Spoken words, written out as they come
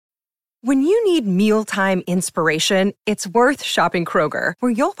When you need mealtime inspiration, it's worth shopping Kroger,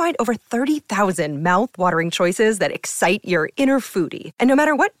 where you'll find over 30,000 mouth-watering choices that excite your inner foodie. And no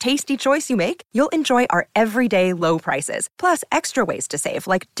matter what tasty choice you make, you'll enjoy our everyday low prices, plus extra ways to save,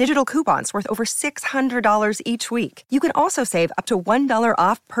 like digital coupons worth over $600 each week. You can also save up to $1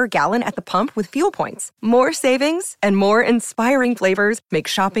 off per gallon at the pump with fuel points. More savings and more inspiring flavors make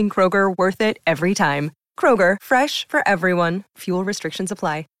shopping Kroger worth it every time. Kroger, fresh for everyone. Fuel restrictions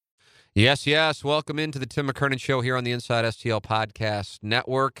apply. Yes, yes. Welcome into the Tim McKernan Show here on the Inside STL Podcast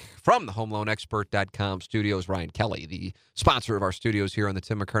Network. From the HomeLoanExpert.com studios, Ryan Kelly, the sponsor of our studios here on the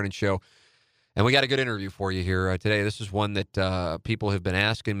Tim McKernan Show. And we got a good interview for you here today. This is one that people have been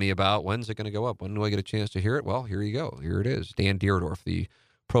asking me about. When's it going to go up? When do I get a chance to hear it? Well, here you go. Here it is. Dan Dierdorf, the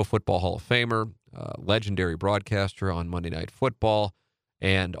Pro Football Hall of Famer, legendary broadcaster on Monday Night Football,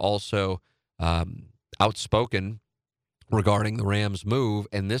 and also outspoken regarding the Rams' move.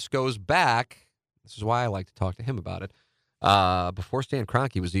 And this goes back, this is why I like to talk to him about it, before Stan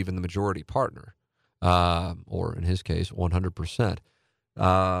Kroenke was even the majority partner, or in his case, 100%,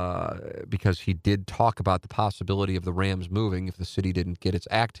 because he did talk about the possibility of the Rams moving if the city didn't get its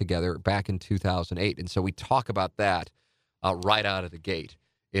act together back in 2008. And so we talk about that right out of the gate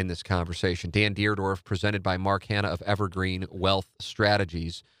in this conversation. Dan Dierdorf, presented by Mark Hanna of Evergreen Wealth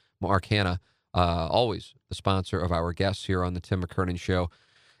Strategies. Mark Hanna, always the sponsor of our guests here on the Tim McKernan Show.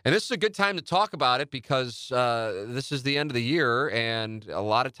 And this is a good time to talk about it because this is the end of the year, and a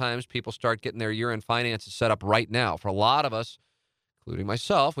lot of times people start getting their year-end finances set up right now. For a lot of us, including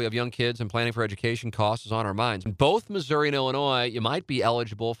myself, we have young kids, and planning for education costs is on our minds. In both Missouri and Illinois, you might be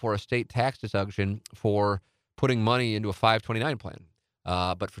eligible for a state tax deduction for putting money into a 529 plan.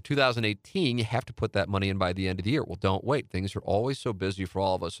 But for 2018, you have to put that money in by the end of the year. Well, don't wait. Things are always so busy for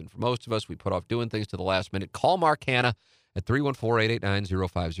all of us. And for most of us, we put off doing things to the last minute. Call Mark Hanna at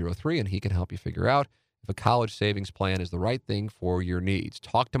 314-889-0503, and he can help you figure out if a college savings plan is the right thing for your needs.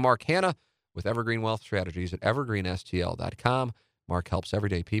 Talk to Mark Hanna with Evergreen Wealth Strategies at evergreenstl.com. Mark helps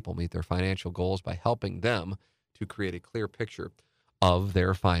everyday people meet their financial goals by helping them to create a clear picture of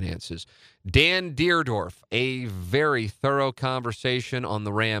their finances. Dan Dierdorf, a very thorough conversation on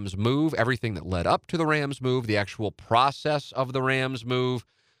the Rams move, everything that led up to the Rams move, the actual process of the Rams move,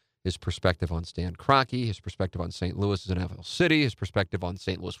 his perspective on Stan Kroenke, his perspective on St. Louis as an NFL city, his perspective on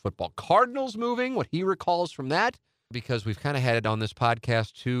St. Louis football Cardinals moving, what he recalls from that, because we've kind of had on this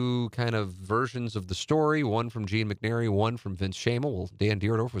podcast two kind of versions of the story, one from Gene McNary, one from Vince Shamel. Well, Dan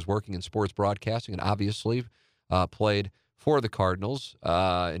Dierdorf was working in sports broadcasting and obviously played for the Cardinals,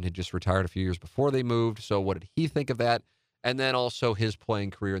 and had just retired a few years before they moved. So what did he think of that? And then also his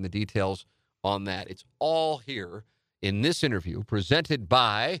playing career and the details on that. It's all here in this interview presented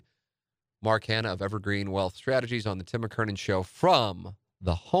by Mark Hanna of Evergreen Wealth Strategies on the Tim McKernan Show from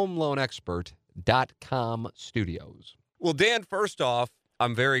the HomeLoanExpert.com studios. Well, Dan, first off,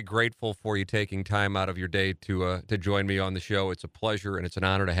 I'm very grateful for you taking time out of your day to join me on the show. It's a pleasure and it's an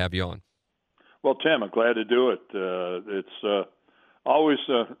honor to have you on. Well, Tim, I'm glad to do it. It's always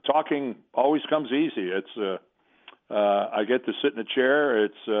talking always comes easy. It's I get to sit in a chair.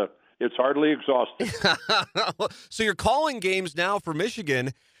 It's hardly exhausting. So you're calling games now for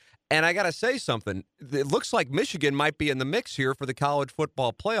Michigan, and I got to say something. It looks like Michigan might be in the mix here for the college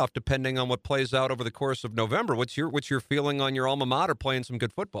football playoff, depending on what plays out over the course of November. What's your feeling on your alma mater playing some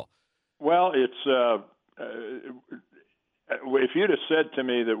good football? Well, it's. If you'd have said to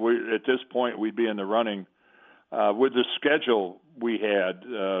me that at this point we'd be in the running with the schedule we had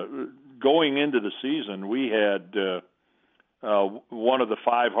going into the season, we had one of the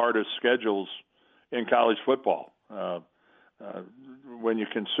 5 hardest schedules in college football. When you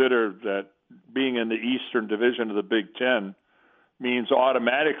consider that being in the Eastern Division of the Big Ten means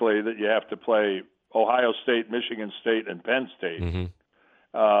automatically that you have to play Ohio State, Michigan State, and Penn State,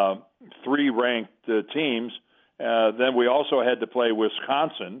 3 ranked teams. Then we also had to play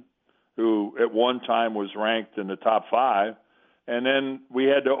Wisconsin, who at one time was ranked in the top 5. And then we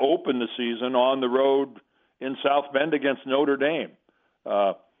had to open the season on the road in South Bend against Notre Dame.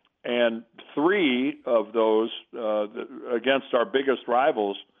 And 3 of those against our biggest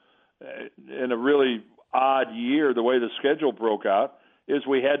rivals in a really odd year, the way the schedule broke out, is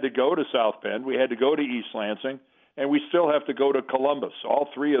we had to go to South Bend, we had to go to East Lansing, and we still have to go to Columbus. All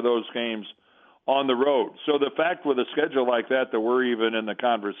 3 of those games on the road. So the fact with a schedule like that we're even in the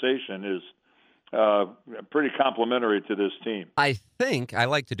conversation is pretty complimentary to this team. I think I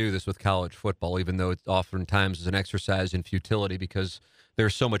like to do this with college football, even though it oftentimes is an exercise in futility because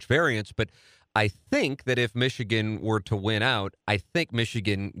there's so much variance. But I think that if Michigan were to win out, I think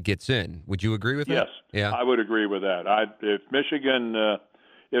Michigan gets in. Would you agree with that? Yes, yeah. I would agree with that. If Michigan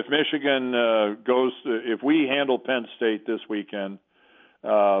if Michigan if we handle Penn State this weekend,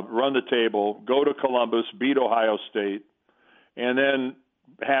 run the table, go to Columbus, beat Ohio State, and then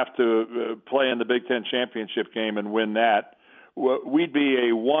have to play in the Big Ten championship game and win that, we'd be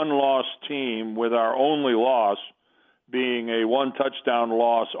a one-loss team with our only loss being a one-touchdown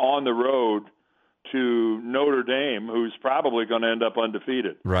loss on the road to Notre Dame, who's probably going to end up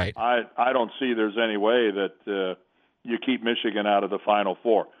undefeated. Right. I don't see there's any way that you keep Michigan out of the Final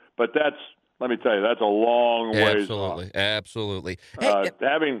Four. But let me tell you, that's a long ways off. Absolutely.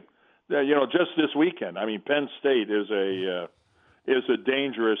 Having, just this weekend, I mean, Penn State is a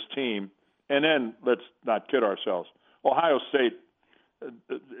dangerous team. And then let's not kid ourselves. Ohio State,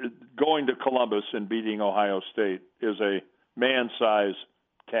 going to Columbus and beating Ohio State is a man-sized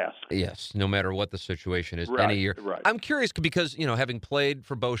task. Yes, no matter what the situation is, right, any year. Right. I'm curious because, having played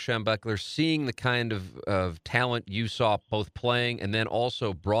for Bo Schembechler, seeing the kind of talent you saw both playing and then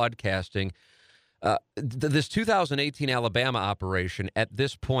also broadcasting, this 2018 Alabama operation at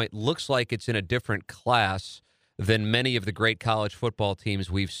this point looks like it's in a different class than many of the great college football teams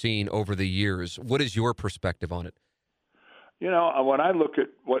we've seen over the years. What is your perspective on it? When I look at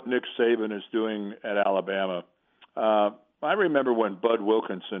what Nick Saban is doing at Alabama, I remember when Bud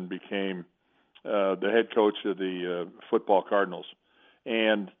Wilkinson became the head coach of the football Cardinals,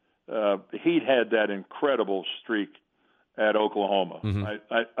 and he'd had that incredible streak at Oklahoma. Mm-hmm.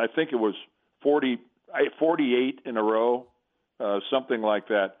 I think it was 48 in a row, something like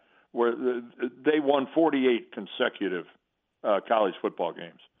that, where they won 48 consecutive college football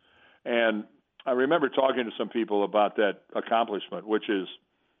games. And I remember talking to some people about that accomplishment, which is,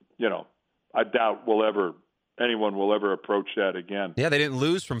 I doubt anyone will ever approach that again. Yeah, they didn't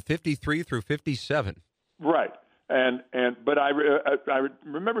lose from 53 through 57. Right. But I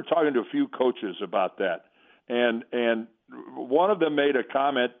remember talking to a few coaches about that. And one of them made a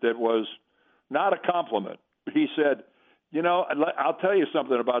comment that was not a compliment. He said, I'll tell you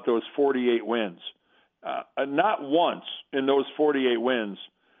something about those 48 wins. Not once in those 48 wins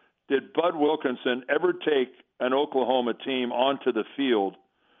did Bud Wilkinson ever take an Oklahoma team onto the field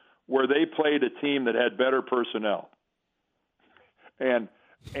where they played a team that had better personnel. And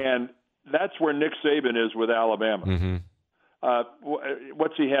that's where Nick Saban is with Alabama. Mm-hmm.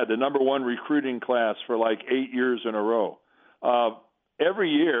 What's he had? The number one recruiting class for like 8 years in a row. Every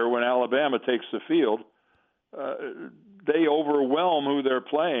year when Alabama takes the field, they overwhelm who they're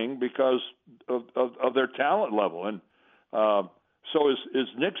playing because of their talent level. And so is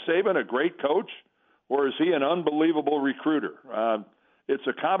Nick Saban a great coach, or is he an unbelievable recruiter? It's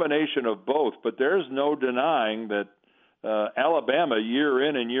a combination of both, but there's no denying that Alabama, year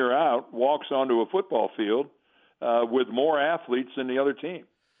in and year out, walks onto a football field with more athletes than the other team.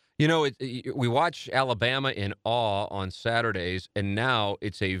 We watch Alabama in awe on Saturdays, and now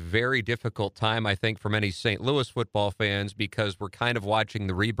it's a very difficult time, I think, for many St. Louis football fans because we're kind of watching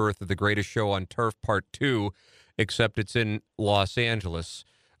the rebirth of the greatest show on turf, Part 2, except it's in Los Angeles.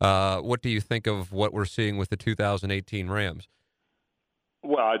 What do you think of what we're seeing with the 2018 Rams?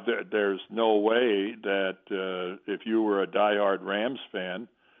 Well, there's no way that if you were a diehard Rams fan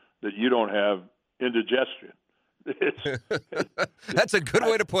that you don't have indigestion. That's a good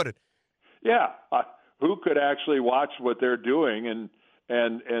way to put it. Yeah. Who could actually watch what they're doing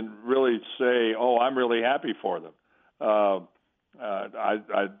and really say, oh, I'm really happy for them? The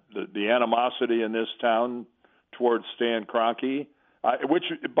animosity in this town towards Stan Kroenke, which,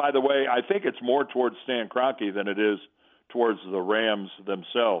 by the way, I think it's more towards Stan Kroenke than it is towards the Rams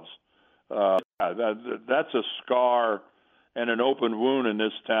themselves. That's a scar and an open wound in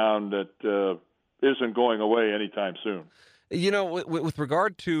this town that isn't going away anytime soon. With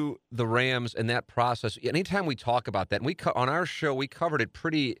regard to the Rams and that process, anytime we talk about that, and on our show, we covered it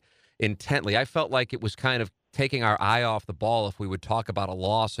pretty intently. I felt like it was kind of taking our eye off the ball if we would talk about a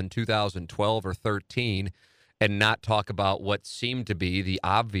loss in 2012 or 13 and not talk about what seemed to be the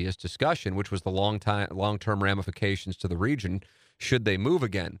obvious discussion, which was the long-term ramifications to the region should they move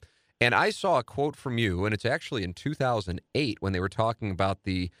again. And I saw a quote from you, and it's actually in 2008 when they were talking about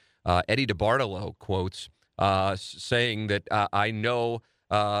the Eddie DeBartolo quotes, saying that I know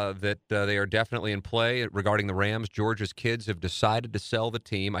that they are definitely in play regarding the Rams. Georgia's kids have decided to sell the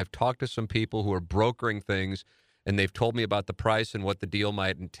team. I've talked to some people who are brokering things, and they've told me about the price and what the deal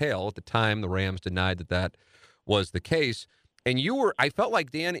might entail. At the time, the Rams denied that was the case. And I felt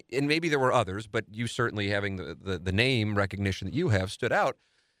like, Dan, and maybe there were others, but you certainly having the name recognition that you have stood out.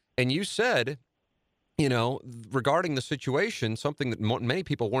 And you said, regarding the situation, something that many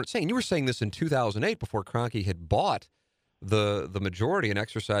people weren't saying. You were saying this in 2008 before Kroenke had bought the majority and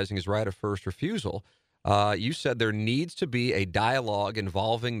exercising his right of first refusal. You said there needs to be a dialogue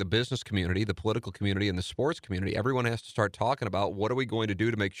involving the business community, the political community, and the sports community. Everyone has to start talking about what are we going to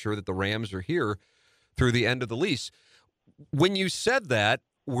do to make sure that the Rams are here through the end of the lease. When you said that,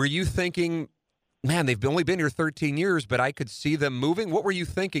 were you thinking, man, they've only been here 13 years, but I could see them moving? What were you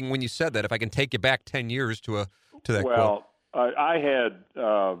thinking when you said that, if I can take you back 10 years to that quote? Well, I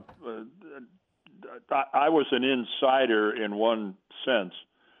was an insider in one sense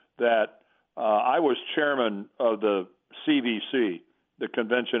that I was chairman of the CVC, the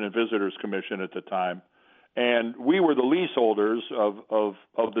Convention and Visitors Commission at the time, and we were the leaseholders of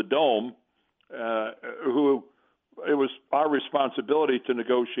the Dome, who it was our responsibility to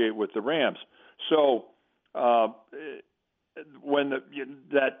negotiate with the Rams. So when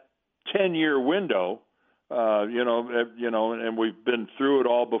that 10-year window, and we've been through it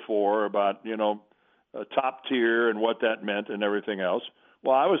all before about top tier and what that meant and everything else.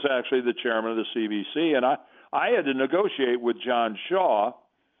 Well, I was actually the chairman of the CVC, and I had to negotiate with John Shaw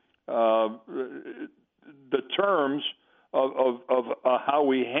the terms of how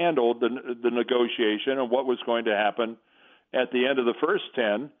we handled the negotiation and what was going to happen at the end of the first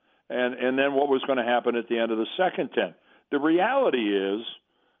 10, and then what was going to happen at the end of the second 10. The reality is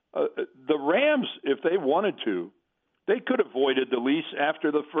the Rams, if they wanted to, they could have voided the lease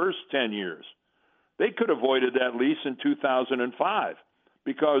after the first 10 years. They could have voided that lease in 2005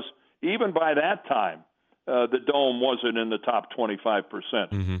 because even by that time, the Dome wasn't in the top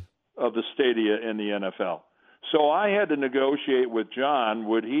 25% of the stadia in the NFL. So I had to negotiate with John.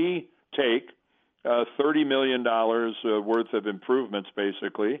 Would he take $30 million worth of improvements,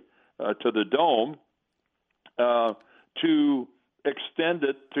 basically, to the Dome to extend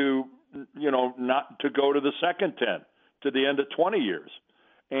it to, not to go to the second 10, to the end of 20 years.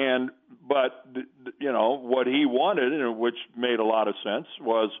 But what he wanted, and which made a lot of sense,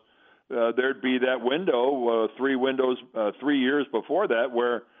 was there'd be that window, 3 years before that,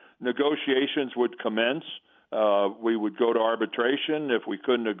 where negotiations would commence. We would go to arbitration if we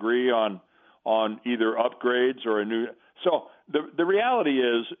couldn't agree on either upgrades or a new. So the reality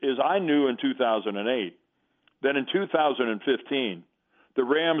is I knew in 2008 that in 2015 the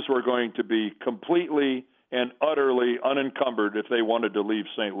Rams were going to be completely and utterly unencumbered if they wanted to leave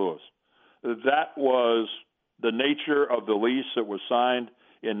St. Louis. That was the nature of the lease that was signed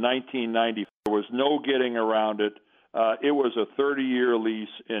in 1990. There was no getting around it. It was a 30-year lease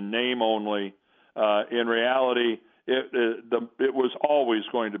in name only. In reality, it was always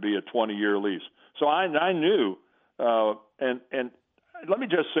going to be a 20-year lease. So I knew, and let me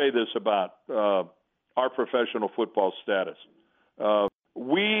just say this about our professional football status.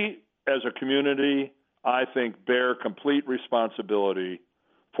 We, as a community, I think, bear complete responsibility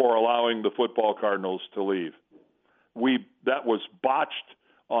for allowing the football Cardinals to leave. That was botched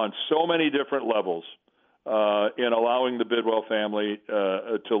on so many different levels in allowing the Bidwell family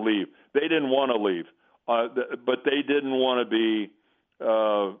to leave. They didn't want to leave, but they didn't want to be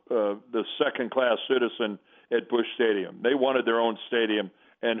the second-class citizen at Busch Stadium. They wanted their own stadium,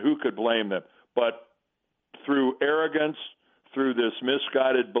 and who could blame them? But through arrogance, through this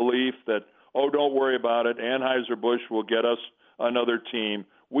misguided belief that, don't worry about it, Anheuser-Busch will get us another team,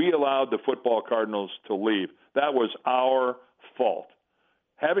 we allowed the football Cardinals to leave. That was our fault.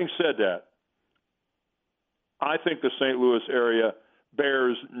 Having said that, I think the St. Louis area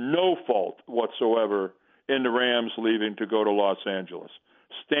bears no fault whatsoever in the Rams leaving to go to Los Angeles.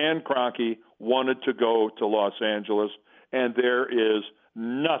 Stan Kroenke wanted to go to Los Angeles, and there is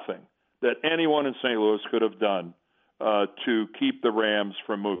nothing that anyone in St. Louis could have done to keep the Rams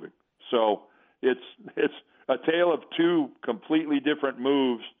from moving. So it's a tale of two completely different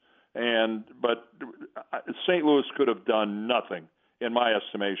moves, but St. Louis could have done nothing, in my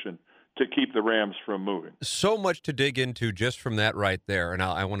estimation, to keep the Rams from moving. So much to dig into just from that right there, and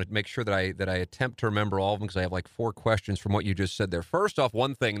I want to make sure that I attempt to remember all of them because I have like 4 questions from what you just said there. First off,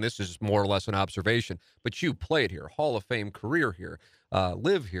 one thing, and this is more or less an observation, but you played here, Hall of Fame career here,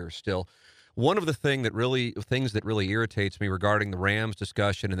 live here still. One of the things that really irritates me regarding the Rams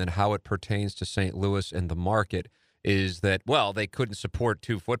discussion and then how it pertains to St. Louis and the market is that, well, they couldn't support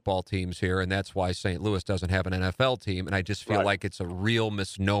 2 football teams here, and that's why St. Louis doesn't have an NFL team. And I just feel like it's a real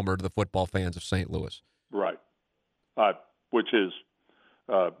misnomer to the football fans of St. Louis. Right, which is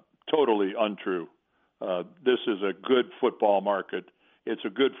totally untrue. This is a good football market. It's a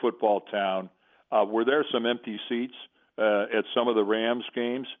good football town. Were there some empty seats at some of the Rams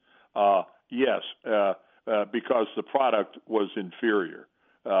games? Yes, because the product was inferior.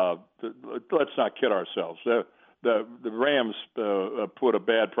 Let's not kid ourselves. The Rams put a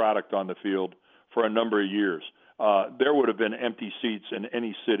bad product on the field for a number of years. There would have been empty seats in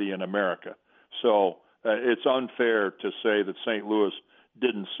any city in America. So it's unfair to say that St. Louis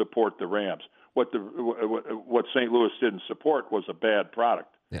didn't support the Rams. What St. Louis didn't support was a bad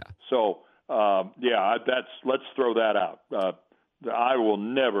product. Yeah. So let's throw that out. I will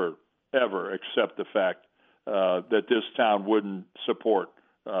never ever accept the fact that this town wouldn't support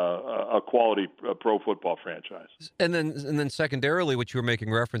a quality pro football franchise. And then secondarily, what you were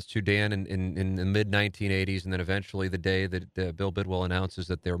making reference to, Dan, in the mid-1980s, and then eventually the day that Bill Bidwell announces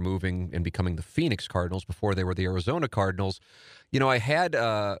that they're moving and becoming the Phoenix Cardinals before they were the Arizona Cardinals. I had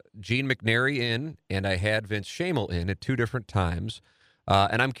Gene McNary in, and I had Vince Schamel in at two different times.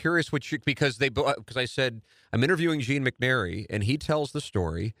 And I'm curious because I said I'm interviewing Gene McNary, and he tells the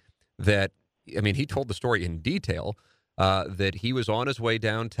story he told the story in detail. That he was on his way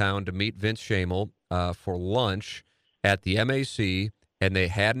downtown to meet Vince Schamel for lunch at the MAC, and they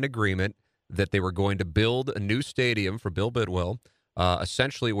had an agreement that they were going to build a new stadium for Bill Bidwell,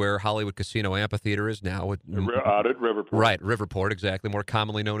 essentially where Hollywood Casino Amphitheater is now. Out at Riverport. Right, Riverport, exactly, more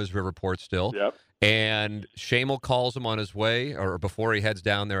commonly known as Riverport still. Yep. And Schamel calls him on his way, or before he heads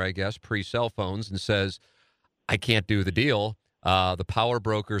down there, I guess, pre-cell phones, and says, I can't do the deal. The power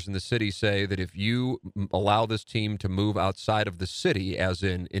brokers in the city say that if you allow this team to move outside of the city, as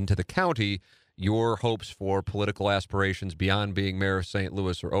in into the county, your hopes for political aspirations beyond being mayor of St.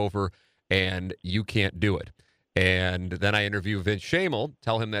 Louis are over, and you can't do it. And then I interview Vince Schamel,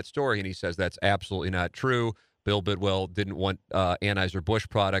 tell him that story, and he says that's absolutely not true. Bill Bidwell didn't want Anheuser-Busch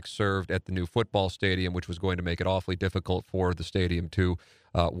products served at the new football stadium, which was going to make it awfully difficult for the stadium to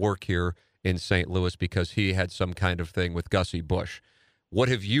work here in St. Louis because he had some kind of thing with Gussie Busch. What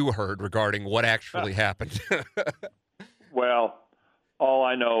have you heard regarding what actually happened? Well, all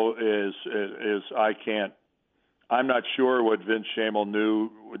I know is I'm not sure what Vince Schamel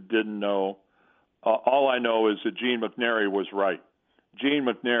knew, didn't know. All I know is that Gene McNary was right. Gene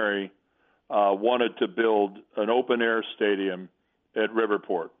McNary wanted to build an open-air stadium at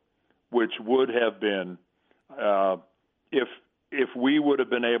Riverport, which would have been, if we would have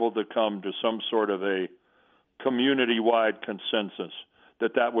been able to come to some sort of a community-wide consensus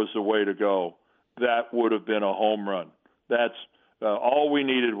that was the way to go, that would have been a home run. That's all we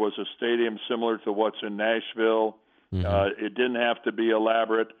needed was a stadium similar to what's in Nashville. Mm-hmm. It didn't have to be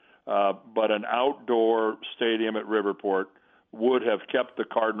elaborate, but an outdoor stadium at Riverport would have kept the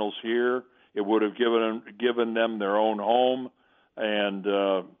Cardinals here. It would have given them their own home. And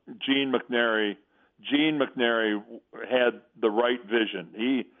Gene McNary had the right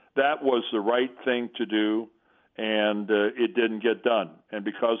vision. That was the right thing to do, and it didn't get done. And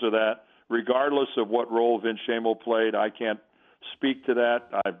because of that, regardless of what role Vince Schamel played, I can't speak to that.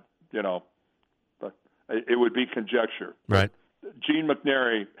 But it would be conjecture. Right. Gene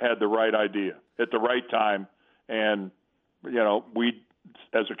McNary had the right idea at the right time, and we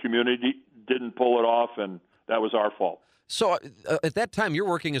as a community didn't pull it off, and that was our fault. So at that time, you're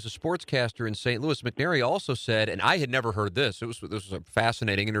working as a sportscaster in St. Louis. McNary also said, and I had never heard this. This was a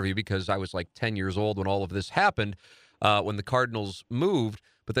fascinating interview because I was like 10 years old when all of this happened, when the Cardinals moved.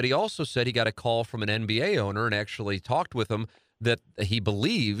 But that he also said he got a call from an NBA owner and actually talked with him that he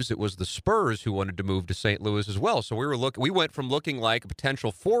believes it was the Spurs who wanted to move to St. Louis as well. So we went from looking like a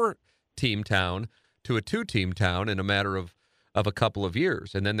potential 4-team town to a 2-team town in a matter of a couple of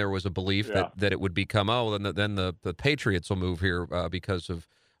years. And then there was a belief that it would become, then the Patriots will move here because of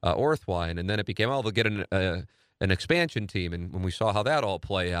Orthwein. And then it became, they'll get an expansion team. And when we saw how that all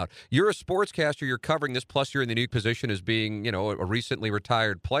play out, you're a sportscaster, you're covering this, plus you're in the unique position as being, a recently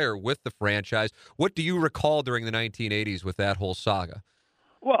retired player with the franchise. What do you recall during the 1980s with that whole saga?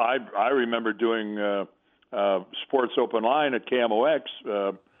 Well, I remember doing Sports Open Line at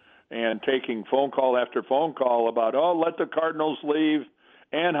KMOX, and taking phone call after phone call about, let the Cardinals leave.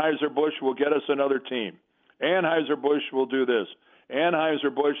 Anheuser-Busch will get us another team. Anheuser-Busch will do this.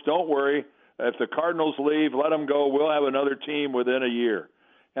 Anheuser-Busch, don't worry. If the Cardinals leave, let them go. We'll have another team within a year.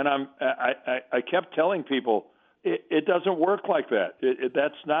 And I kept telling people, it doesn't work like that.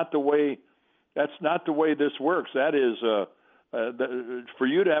 That's not the way this works. That is, for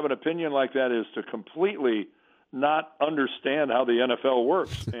you to have an opinion like that is to completely not understand how the NFL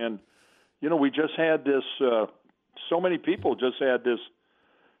works. And, we just had this, so many people just had this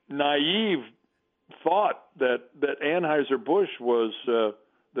naive thought that Anheuser-Busch was,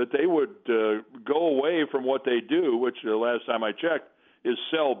 that they would go away from what they do, which the last time I checked is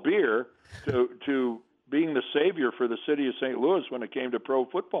sell beer, to being the savior for the city of St. Louis when it came to pro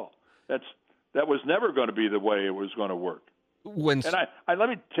football. That was never going to be the way it was going to work.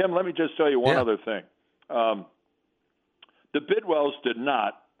 Tim, let me just tell you one other thing. The Bidwells did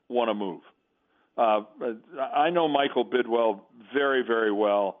not want to move. I know Michael Bidwell very, very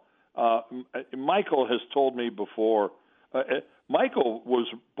well. Michael has told me before. Michael was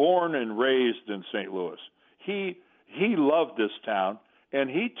born and raised in St. Louis. He loved this town, and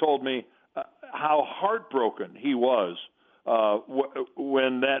he told me how heartbroken he was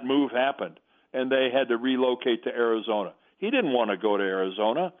when that move happened, and they had to relocate to Arizona. He didn't want to go to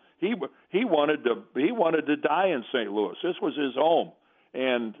Arizona. He wanted to die in St. Louis. This was his home,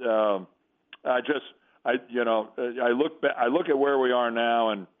 and I look at where we are now,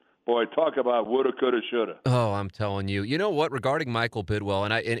 and boy, talk about woulda, coulda, shoulda. Oh, I'm telling you. You know what? Regarding Michael Bidwell,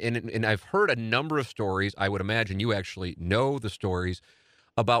 and I've heard a number of stories. I would imagine you actually know the stories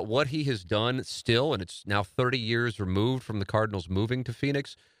about what he has done still, and it's now 30 years removed from the Cardinals moving to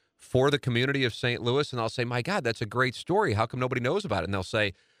Phoenix, for the community of St. Louis. And I'll say, my God, that's a great story. How come nobody knows about it? And they'll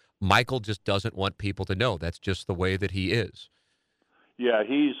say, Michael just doesn't want people to know. That's just the way that he is. Yeah,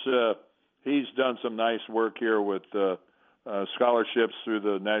 he's done some nice work here with scholarships through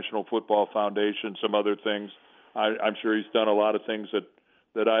the National Football Foundation, some other things. I'm sure he's done a lot of things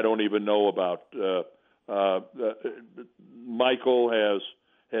that I don't even know about. Michael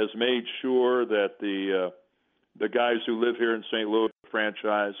has made sure that the guys who live here in St. Louis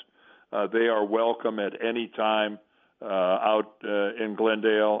franchise, they are welcome at any time out in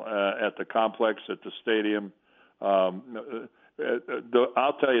Glendale, at the complex, at the stadium. I'll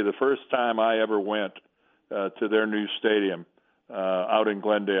tell you, the first time I ever went to their new stadium out in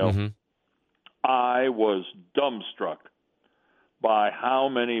Glendale, mm-hmm. I was dumbstruck by how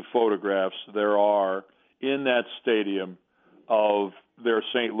many photographs there are in that stadium of their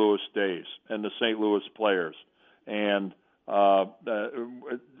St. Louis days and the St. Louis players. And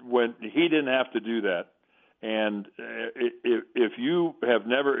when he didn't have to do that, and if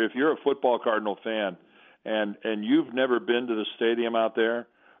you're a football Cardinal fan and you've never been to the stadium out there,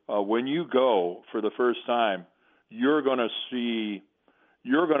 when you go for the first time, you're going to see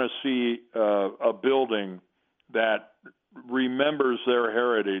a building that remembers their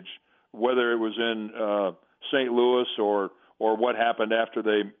heritage, whether it was in St. Louis or what happened after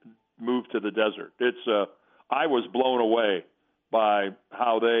they moved to the desert. I was blown away by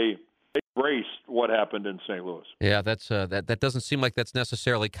how they embraced what happened in St. Louis. Yeah, that's that doesn't seem like that's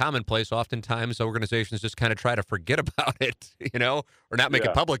necessarily commonplace. Oftentimes, organizations just kind of try to forget about it, or not make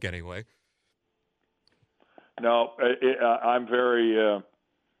it public anyway. No, I'm very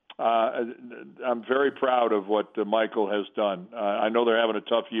proud of what Michael has done. I know they're having a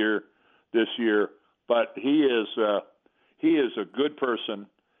tough year this year, but he is a good person.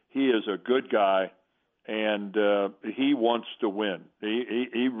 He is a good guy. And he wants to win.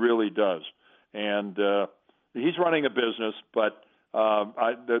 He really does. And he's running a business, but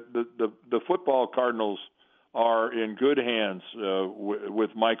the football Cardinals are in good hands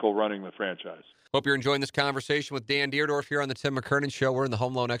with Michael running the franchise. Hope you're enjoying this conversation with Dan Dierdorf here on the Tim McKernan Show. We're in the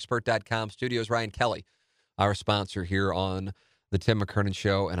HomeLoanExpert.com studios. Ryan Kelly, our sponsor here on the Tim McKernan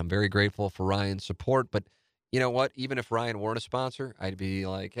Show, and I'm very grateful for Ryan's support. But you know what? Even if Ryan weren't a sponsor, I'd be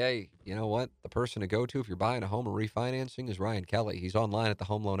like, hey, you know what? The person to go to if you're buying a home or refinancing is Ryan Kelly. He's online at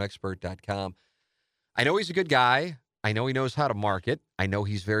thehomeloanexpert.com. I know he's a good guy. I know he knows how to market. I know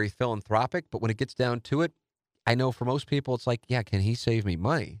he's very philanthropic. But when it gets down to it, I know for most people, it's like, yeah, can he save me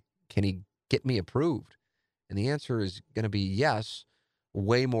money? Can he get me approved? And the answer is going to be yes,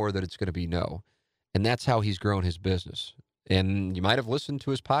 way more than it's going to be no. And that's how he's grown his business. And you might have listened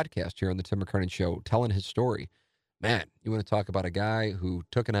to his podcast here on the Tim McKernan Show, telling his story. Man, you want to talk about a guy who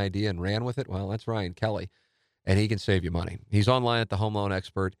took an idea and ran with it? Well, that's Ryan Kelly, and he can save you money. He's online at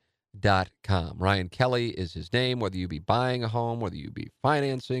thehomeloanexpert.com. Ryan Kelly is his name. Whether you be buying a home, whether you be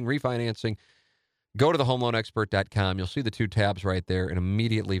financing, refinancing, go to thehomeloanexpert.com. You'll see the two tabs right there, and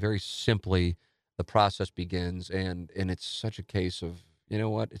immediately, very simply, the process begins. And it's such a case of, you know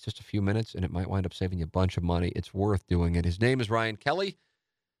what? It's just a few minutes, and it might wind up saving you a bunch of money. It's worth doing it. His name is Ryan Kelly,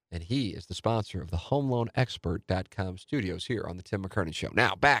 and he is the sponsor of the HomeLoanExpert.com studios here on the Tim McKernan Show.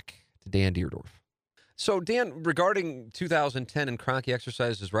 Now, back to Dan Dierdorf. So, Dan, regarding 2010 and Kroenke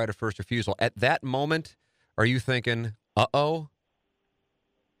exercised his right of first refusal, at that moment, are you thinking, uh-oh?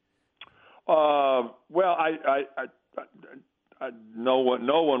 Well, no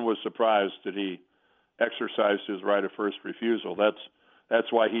one was surprised that he exercised his right of first refusal. That's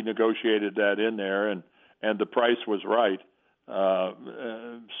why he negotiated that in there, and the price was right. So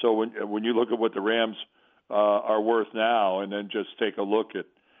when you look at what the Rams are worth now, and then just take a look at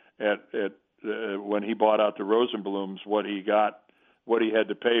when he bought out the Rosenblums, what he had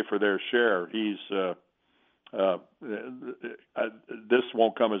to pay for their share, this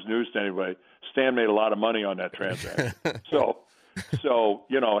won't come as news to anybody. Stan made a lot of money on that transaction. So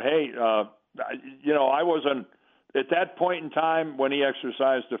hey, I wasn't. at that point in time when he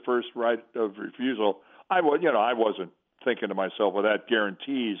exercised the first right of refusal, I wasn't thinking to myself, well, that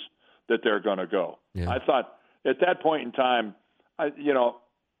guarantees that they're going to go. Yeah. I thought at that point in time, I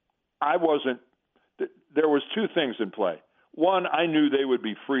wasn't. There was two things in play. One, I knew they would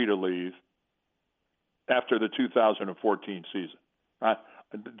be free to leave after the 2014 season.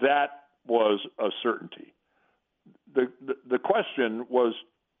 That was a certainty. The question was,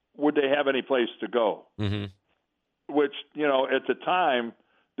 would they have any place to go? Mm-hmm. Which, at the time,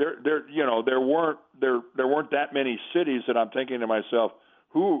 there weren't that many cities that I'm thinking to myself,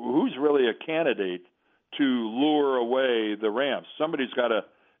 who's really a candidate to lure away the Rams? Somebody's got to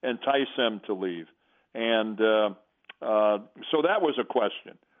entice them to leave. And so that was a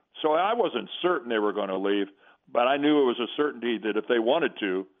question. So I wasn't certain they were going to leave, but I knew it was a certainty that if they wanted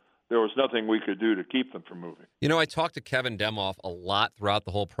to, there was nothing we could do to keep them from moving. I talked to Kevin Demoff a lot throughout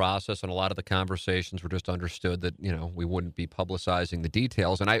the whole process, and a lot of the conversations were just understood that, we wouldn't be publicizing the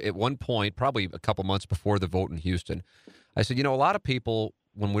details. And at one point, probably a couple months before the vote in Houston, I said, a lot of people,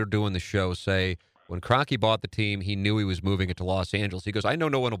 when we're doing the show, say when Kroenke bought the team, he knew he was moving it to Los Angeles. He goes, I know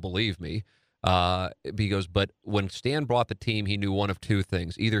no one will believe me. He goes, but when Stan bought the team, he knew one of two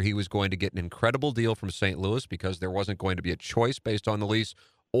things. Either he was going to get an incredible deal from St. Louis because there wasn't going to be a choice based on the lease,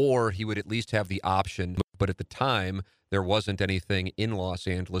 or he would at least have the option. But at the time, there wasn't anything in Los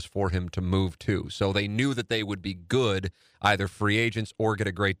Angeles for him to move to. So they knew that they would be good, either free agents or get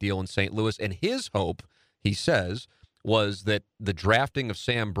a great deal in St. Louis. And his hope, he says, was that the drafting of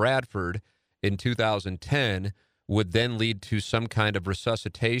Sam Bradford in 2010 would then lead to some kind of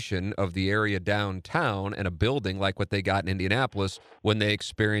resuscitation of the area downtown and a building like what they got in Indianapolis when they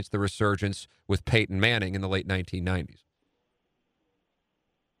experienced the resurgence with Peyton Manning in the late 1990s.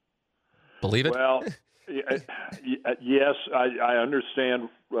 Believe it? Well, yes, I understand.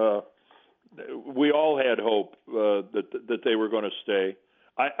 We all had hope that they were going to stay.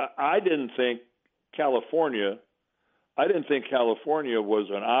 I didn't think California was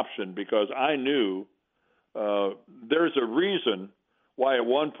an option because I knew there's a reason why at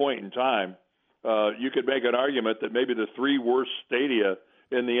one point in time you could make an argument that maybe the three worst stadia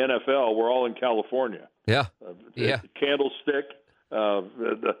in the NFL were all in California. Yeah. Candlestick,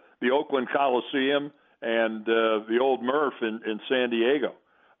 the Oakland Coliseum, and the old Murph in San Diego,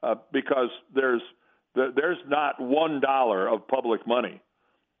 because there's not $1 of public money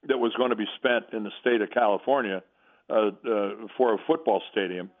that was going to be spent in the state of California for a football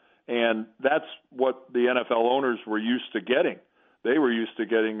stadium, and that's what the NFL owners were used to getting. They were used to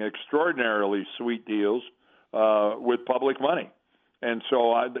getting extraordinarily sweet deals with public money, and so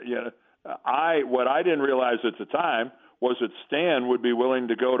what I didn't realize at the time was that Stan would be willing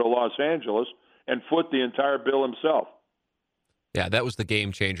to go to Los Angeles and foot the entire bill himself. Yeah, that was the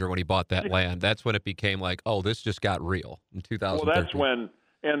game changer when he bought that land. That's when it became like, oh, this just got real in 2013. Well, that's when,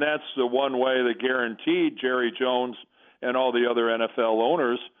 and that's the one way that guaranteed Jerry Jones and all the other NFL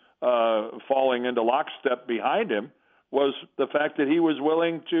owners falling into lockstep behind him was the fact that he was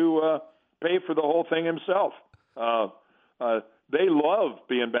willing to pay for the whole thing himself. They love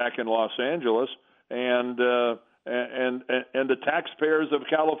being back in Los Angeles, and the taxpayers of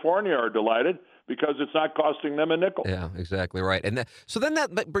California are delighted because it's not costing them a nickel. Yeah, exactly right. And so then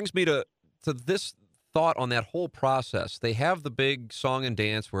that brings me to this thought on that whole process. They have the big song and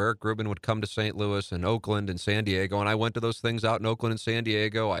dance where Eric Rubin would come to St. Louis and Oakland and San Diego, and I went to those things out in Oakland and San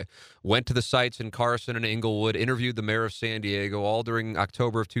Diego. I went to the sites in Carson and Inglewood, interviewed the mayor of San Diego all during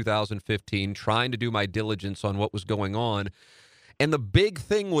October of 2015, trying to do my diligence on what was going on. And the big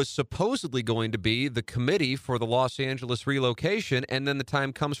thing was supposedly going to be the committee for the Los Angeles relocation, and then the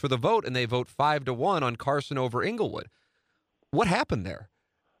time comes for the vote, and they vote 5-1 on Carson over Inglewood. What happened there?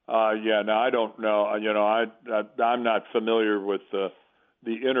 No, I don't know. I'm not familiar with the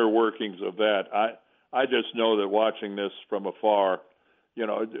inner workings of that. I just know that watching this from afar,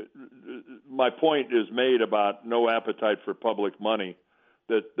 my point is made about no appetite for public money,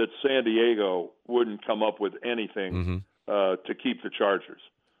 that San Diego wouldn't come up with anything to keep the Chargers.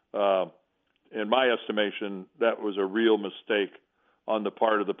 In my estimation, that was a real mistake on the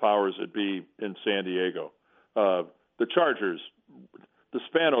part of the powers that be in San Diego. The Chargers, the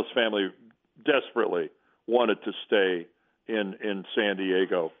Spanos family desperately wanted to stay in San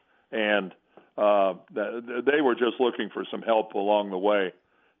Diego, and they were just looking for some help along the way.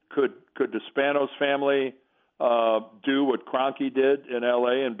 Could the Spanos family do what Kroenke did in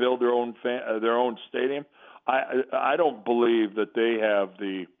L.A. and build their own stadium? I don't believe that they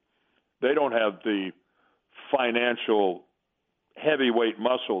don't have the financial heavyweight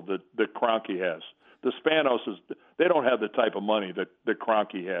muscle that Kroenke has. The Spanos they don't have the type of money that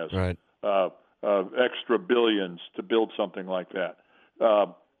Kroenke has. Right. extra billions to build something like that.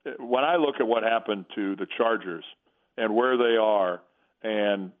 When I look at what happened to the Chargers and where they are,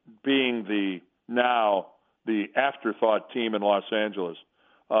 and being the afterthought team in Los Angeles,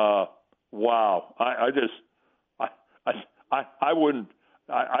 wow! I wouldn't.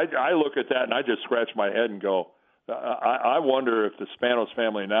 I look at that and I just scratch my head and go, I wonder if the Spanos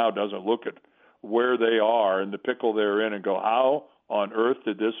family now doesn't look at where they are and the pickle they're in and go, how on earth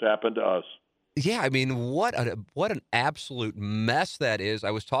did this happen to us? Yeah, I mean, what an absolute mess that is.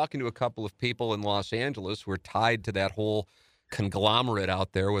 I was talking to a couple of people in Los Angeles who are tied to that whole conglomerate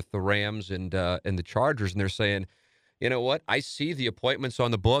out there with the Rams and the Chargers, and they're saying, you know what? I see the appointments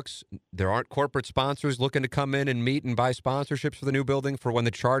on the books. There aren't corporate sponsors looking to come in and meet and buy sponsorships for the new building for when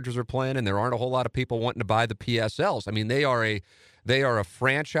the Chargers are playing, and there aren't a whole lot of people wanting to buy the PSLs. I mean, they are a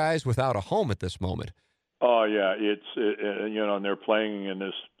franchise without a home at this moment. Oh yeah, and they're playing in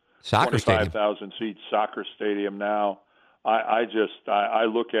this Soccer 25,000 seat soccer stadium now. I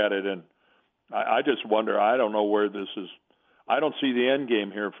look at it and I just wonder. I don't know where this is. I don't see the end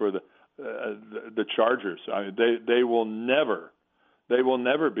game here for the Chargers. I mean, they will never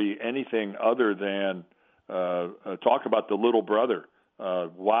be anything other than talk about the little brother.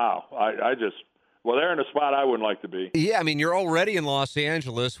 Wow. Well, they're in a spot I wouldn't like to be. Yeah, I mean, you're already in Los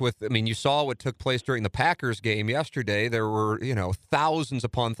Angeles you saw what took place during the Packers game yesterday. There were, thousands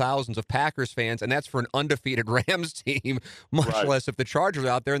upon thousands of Packers fans, and that's for an undefeated Rams team, much less if the Chargers are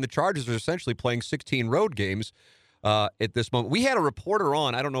out there, and the Chargers are essentially playing 16 road games at this moment. We had a reporter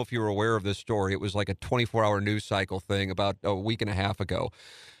on. I don't know if you were aware of this story. It was like a 24-hour news cycle thing about a week and a half ago.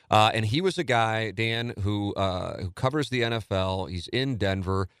 And he was a guy, Dan, who covers the NFL. He's in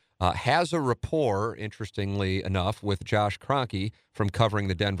Denver. Has a rapport, interestingly enough, with Josh Kroenke from covering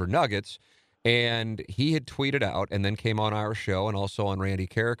the Denver Nuggets. And he had tweeted out and then came on our show and also on Randy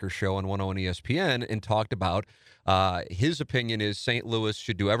Carricker's show on 101 ESPN and talked about his opinion is St. Louis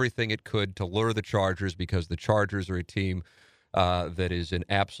should do everything it could to lure the Chargers because the Chargers are a team that is in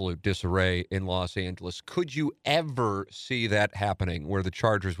absolute disarray in Los Angeles. Could you ever see that happening where the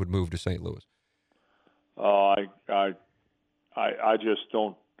Chargers would move to St. Louis? I just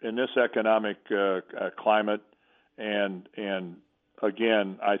don't. In this economic climate, and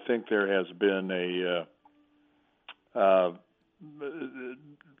again, I think there has been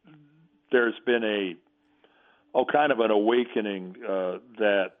kind of an awakening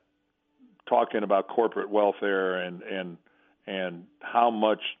that talking about corporate welfare and how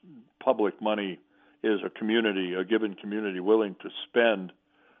much public money is a given community willing to spend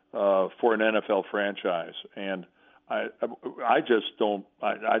for an NFL franchise. And I just don't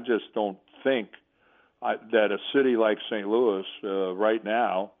think that a city like St. Louis right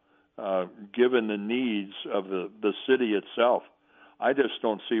now, given the needs of the city itself, I just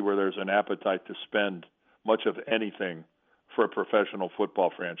don't see where there's an appetite to spend much of anything for a professional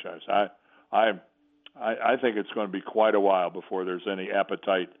football franchise. I think it's going to be quite a while before there's any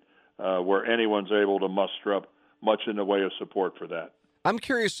appetite where anyone's able to muster up much in the way of support for that. I'm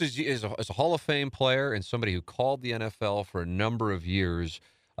curious, as a Hall of Fame player and somebody who called the NFL for a number of years,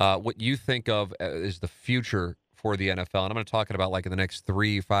 what you think of as the future for the NFL. And I'm not talking about like in the next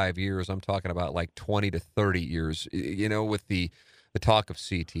 3-5 years. I'm talking about like 20 to 30 years, with the talk of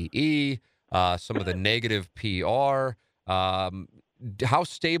CTE, some of the negative PR. How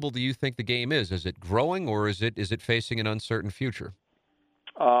stable do you think the game is? Is it growing or is it facing an uncertain future?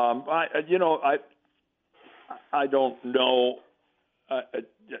 I don't know.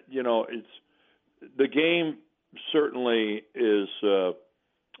 It's the game certainly is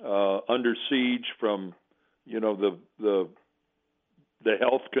under siege from the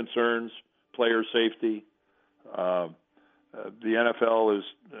health concerns, player safety. The NFL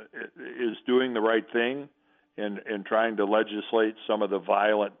is doing the right thing in trying to legislate some of the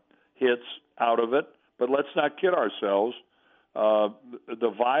violent hits out of it. But let's not kid ourselves.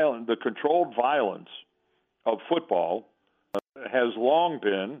 The controlled violence of football has long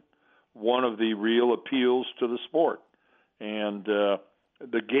been one of the real appeals to the sport. And the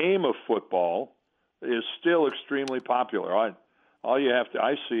game of football is still extremely popular. I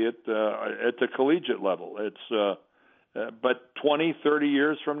see it at the collegiate level. It's but 20, 30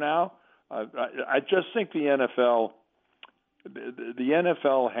 years from now, I just think the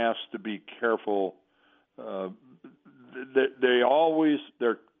NFL has to be careful.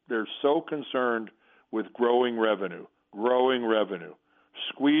 They're so concerned with growing revenue,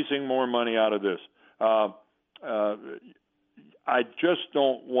 squeezing more money out of this. I just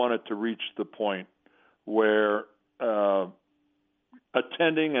don't want it to reach the point where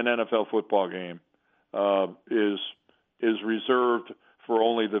attending an NFL football game is reserved for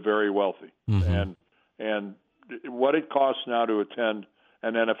only the very wealthy. Mm-hmm. And what it costs now to attend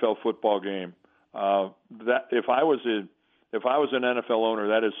an NFL football game, that if I was an NFL owner,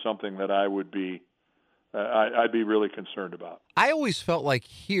 that is something that I would be I'd be really concerned about. I always felt like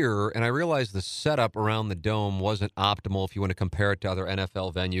here, and I realized the setup around the Dome wasn't optimal if you want to compare it to other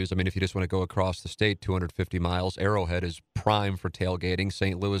NFL venues. I mean, if you just want to go across the state 250 miles, Arrowhead is prime for tailgating.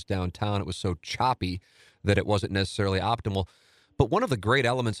 St. Louis downtown, it was so choppy that it wasn't necessarily optimal. But one of the great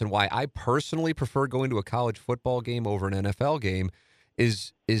elements and why I personally prefer going to a college football game over an NFL game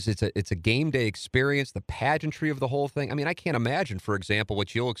is it's a game day experience, the pageantry of the whole thing. I mean, I can't imagine, for example,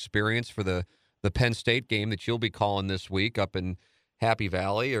 what you'll experience for the Penn State game that you'll be calling this week up in Happy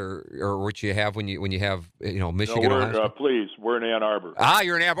Valley, or what you have when you have Michigan. No, please, we're in Ann Arbor.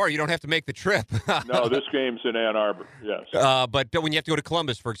 You're in Ann Arbor. You don't have to make the trip. No, this game's in Ann Arbor. Yes. But when you have to go to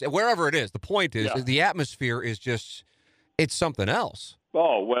Columbus, for example, wherever it is, the point is the atmosphere is just it's something else.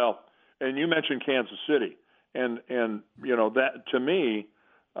 Oh well, and you mentioned Kansas City, and that to me,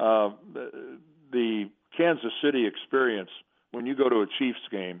 the Kansas City experience when you go to a Chiefs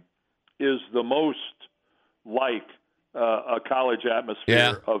game is the most like a college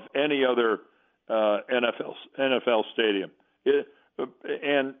atmosphere of any other NFL stadium.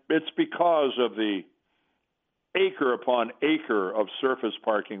 And it's because of the acre upon acre of surface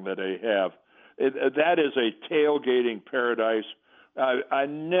parking that they have. That is a tailgating paradise. That's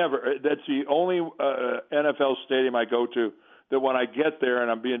the only NFL stadium I go to that when I get there and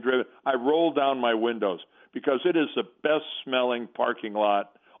I'm being driven, I roll down my windows because it is the best smelling parking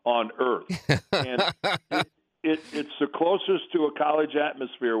lot on earth. And it's the closest to a college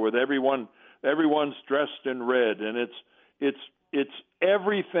atmosphere with everyone's dressed in red, and it's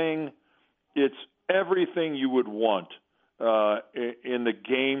everything you would want in the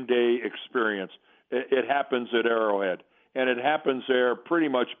game day experience. It happens at Arrowhead, and it happens there pretty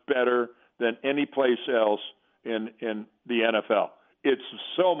much better than any place else in the NFL. It's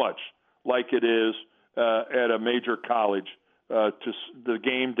so much like it is at a major college. To the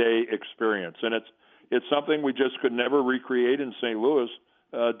game day experience, and it's something we just could never recreate in St. Louis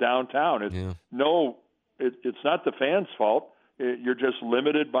downtown. It's not the fans' fault. You're just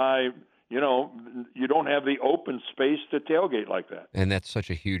limited by you don't have the open space to tailgate like that. And that's such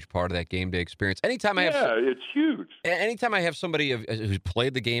a huge part of that game day experience. It's huge. Anytime I have somebody who's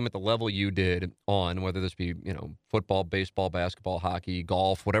played the game at the level you did on, whether this be football, baseball, basketball, hockey,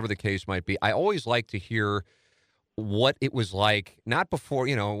 golf, whatever the case might be, I always like to hear what it was like, not before,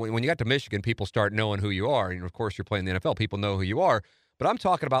 when you got to Michigan, people start knowing who you are. And, of course, you're playing the NFL. People know who you are. But I'm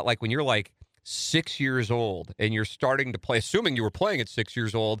talking about, like, when you're, like, 6 years old and you're starting to play, assuming you were playing at 6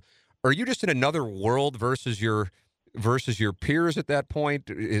 years old, are you just in another world versus your peers at that point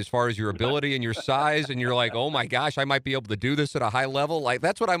as far as your ability and your size? And you're like, oh, my gosh, I might be able to do this at a high level. Like,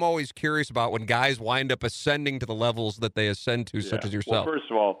 that's what I'm always curious about when guys wind up ascending to the levels that they ascend to, such as yourself. Well, first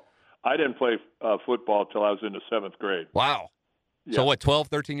of all, I didn't play football till I was in the 7th grade. Wow. Yeah. So what, 12,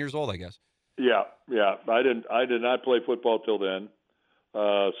 13 years old, I guess? Yeah. I did not play football till then.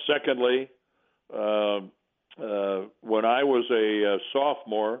 Secondly, when I was a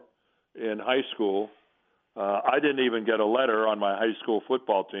sophomore in high school, I didn't even get a letter on my high school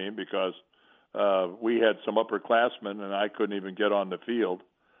football team because we had some upperclassmen and I couldn't even get on the field.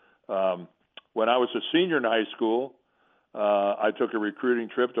 When I was a senior in high school, I took a recruiting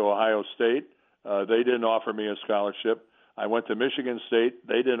trip to Ohio State. They didn't offer me a scholarship. I went to Michigan State.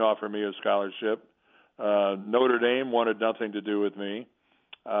 They didn't offer me a scholarship. Notre Dame wanted nothing to do with me.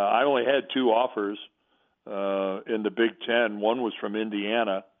 I only had 2 offers in the Big Ten. One was from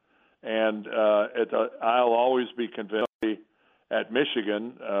Indiana. And I'll always be convinced at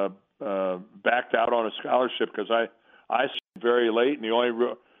Michigan backed out on a scholarship because I stayed very late, and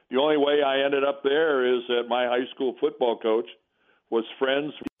the only way I ended up there is that my high school football coach was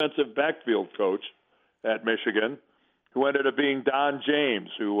friends with the defensive backfield coach at Michigan, who ended up being Don James,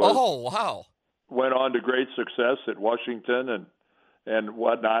 who went on to great success at Washington and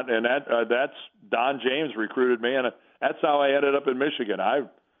whatnot. And that's Don James recruited me, and that's how I ended up in Michigan. I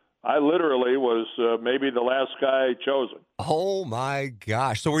literally was maybe the last guy chosen. Oh my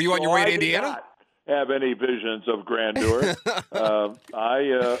gosh! So were you on your way to Indiana? Not have any visions of grandeur. I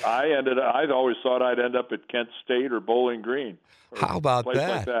always thought I'd end up at Kent State or Bowling Green. How about that?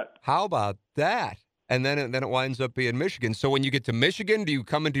 Like that? How about that? And then it winds up being Michigan. So when you get to Michigan, do you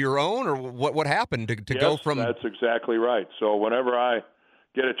come into your own, or what happened to go from? That's exactly right. So whenever I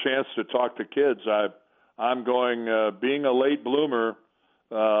get a chance to talk to kids, I'm going. Being a late bloomer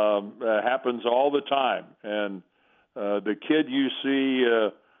happens all the time, and the kid you see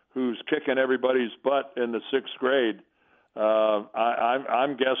who's kicking everybody's butt in the 6th grade,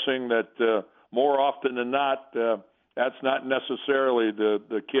 I'm guessing that more often than not, that's not necessarily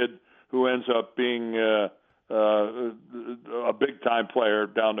the kid who ends up being a big-time player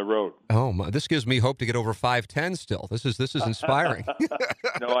down the road. Oh, my, this gives me hope to get over 5'10" still. This is inspiring.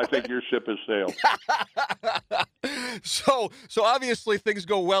 No, I think your ship has sailed. So obviously things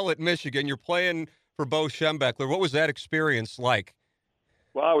go well at Michigan. You're playing for Bo Schembechler. What was that experience like?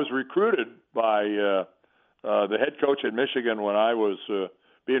 Well, I was recruited by the head coach at Michigan when I was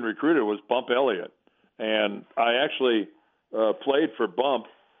being recruited was Bump Elliott. And I actually played for Bump.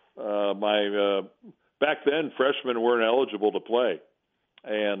 Back then, freshmen weren't eligible to play.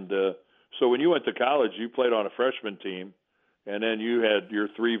 And so when you went to college, you played on a freshman team, and then you had your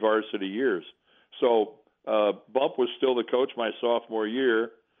 3 varsity years. So Bump was still the coach my sophomore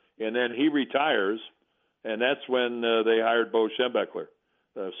year, and then he retires, and that's when they hired Bo Schembechler.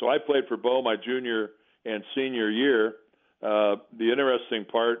 So I played for Bo my junior and senior year. The interesting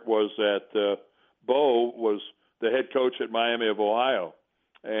part was that Bo was the head coach at Miami of Ohio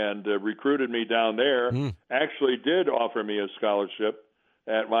and recruited me down there, actually did offer me a scholarship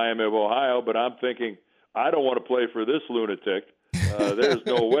at Miami of Ohio, but I'm thinking, I don't want to play for this lunatic. There's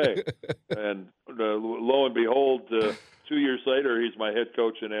no way. And lo and behold, 2 years later, he's my head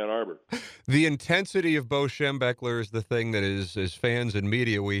coach in Ann Arbor. The intensity of Bo Schembechler is the thing that is, as fans and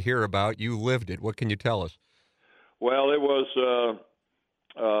media, we hear about. You lived it. What can you tell us? Well, it was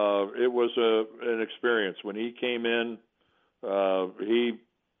an experience. When he came in,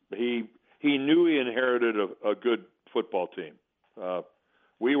 he knew he inherited a good football team.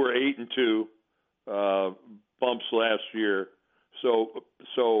 We were 8-2, Bump's last year,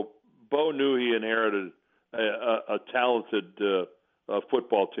 so Bo knew he inherited a talented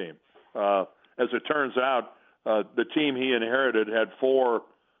football team. As it turns out, the team he inherited had 4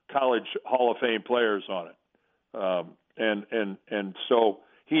 college Hall of Fame players on it, and so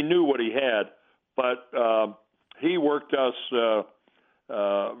he knew what he had, but he worked us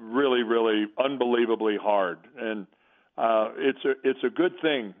really, really unbelievably hard, and it's a good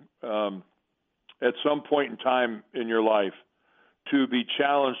thing at some point in time in your life to be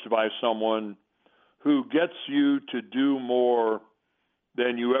challenged by someone who gets you to do more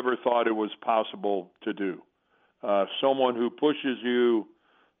than you ever thought it was possible to do. Someone who pushes you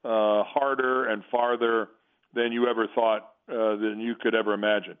harder and farther than you ever thought than you could ever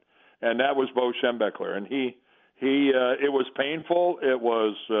imagine. And that was Bo Schembechler. And he it was painful. It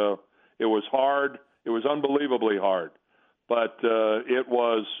was hard. It was unbelievably hard. But it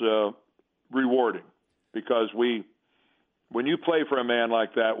was rewarding because when you play for a man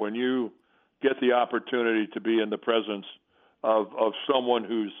like that, when you get the opportunity to be in the presence of someone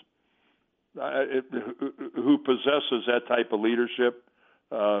who possesses that type of leadership,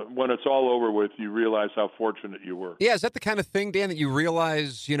 when it's all over with, you realize how fortunate you were. Yeah, is that the kind of thing, Dan, that you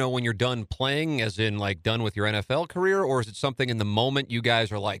realize, when you're done playing, as in like done with your NFL career, or is it something in the moment you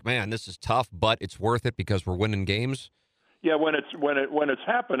guys are like, man, this is tough, but it's worth it because we're winning games? Yeah, when it's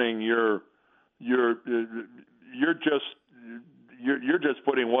happening, you're just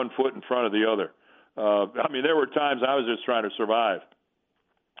putting one foot in front of the other. There were times I was just trying to survive.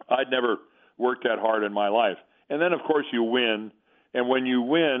 I'd never worked that hard in my life. And then, of course, you win. And when you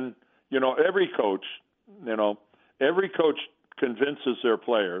win, every coach convinces their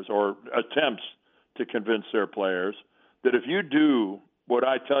players or attempts to convince their players that if you do what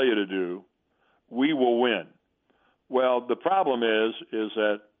I tell you to do, we will win. Well, the problem is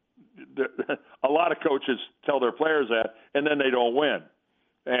that a lot of coaches tell their players that, and then they don't win.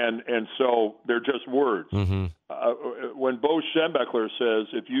 And so they're just words. Mm-hmm. When Bo Schembechler says,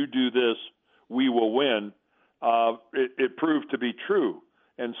 if you do this, we will win, it proved to be true.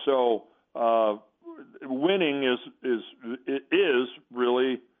 And so winning is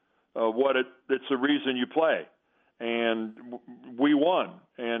really it's the reason you play. And we won.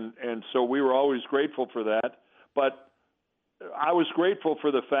 And so we were always grateful for that. But I was grateful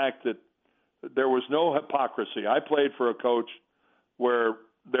for the fact that there was no hypocrisy. I played for a coach where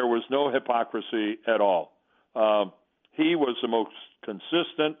there was no hypocrisy at all. He was the most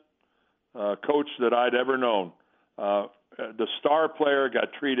consistent coach that I'd ever known. The star player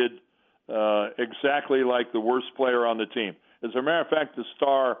got treated exactly like the worst player on the team. As a matter of fact, the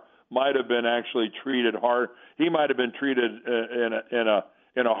star might have been actually treated hard. He might have been treated in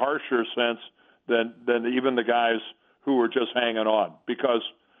a harsher sense than even the guys who were just hanging on, because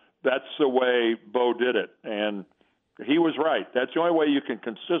that's the way Bo did it. And he was right. That's the only way you can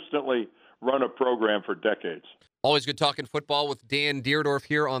consistently run a program for decades. Always good talking football with Dan Dierdorf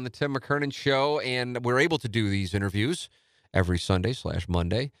here on the Tim McKernan Show, and we're able to do these interviews every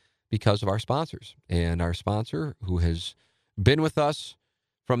Sunday/Monday because of our sponsors. And our sponsor, who has been with us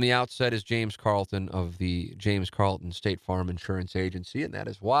from the outset, is James Carlton of the James Carlton State Farm Insurance Agency, and that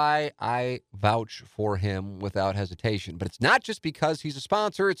is why I vouch for him without hesitation. But it's not just because he's a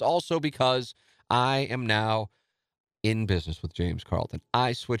sponsor, it's also because I am now in business with James Carlton.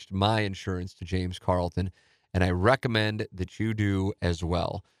 I switched my insurance to James Carlton, and I recommend that you do as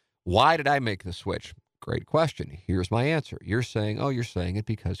well. Why did I make the switch? Great question. Here's my answer. You're saying it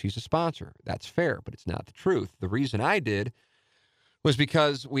because he's a sponsor. That's fair, but it's not the truth. The reason I did was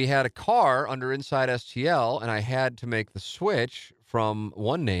because we had a car under Inside STL, and I had to make the switch from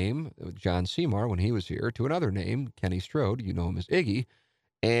one name, John Seymour, when he was here, to another name, Kenny Strode. You know him as Iggy.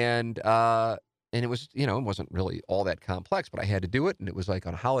 And it was, it wasn't really all that complex, but I had to do it, and it was like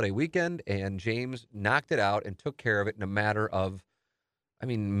on a holiday weekend, and James knocked it out and took care of it in a matter of,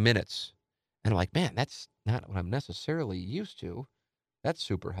 minutes. And I'm like, man, that's not what I'm necessarily used to. That's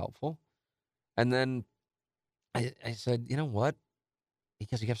super helpful. And then I said, you know what?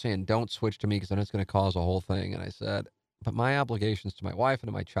 Because he kept saying, don't switch to me because then it's going to cause a whole thing. And I said, but my obligations to my wife and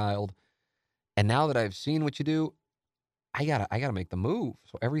to my child, and now that I've seen what you do, I gotta make the move.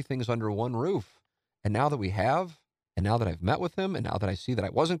 So everything's under one roof. And now that we have, and now that I've met with him, and now that I see that I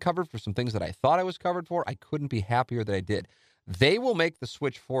wasn't covered for some things that I thought I was covered for, I couldn't be happier that I did. They will make the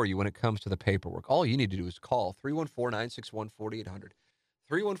switch for you when it comes to the paperwork. All you need to do is call 314-961-4800.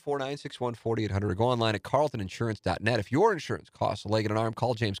 314-961-4800, or go online at carltoninsurance.net. If your insurance costs a leg and an arm,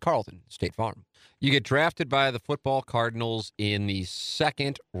 call James Carlton, State Farm. You get drafted by the football Cardinals in the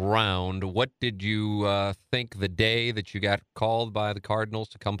second round. What did you think the day that you got called by the Cardinals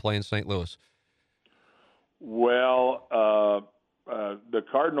to come play in St. Louis? Well, the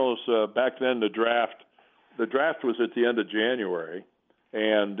Cardinals, back then, the draft was at the end of January,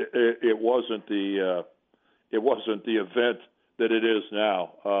 and it wasn't the event that it is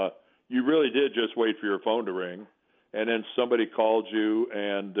now. You really did just wait for your phone to ring, and then somebody called you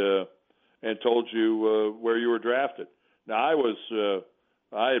and told you where you were drafted. Now,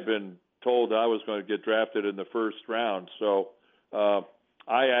 I had been told I was going to get drafted in the first round, so I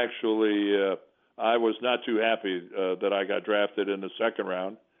was not too happy that I got drafted in the second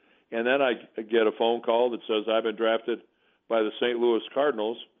round. And then I get a phone call that says I've been drafted by the St. Louis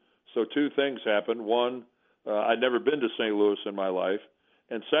Cardinals. So two things happened. One, I'd never been to St. Louis in my life.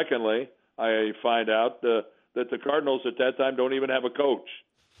 And secondly, I find out that the Cardinals at that time don't even have a coach.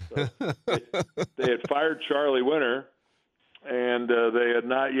 So they had fired Charlie Winter, and they had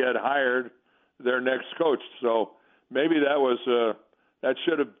not yet hired their next coach. So maybe that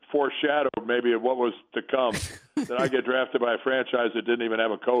should have foreshadowed maybe what was to come, that I get drafted by a franchise that didn't even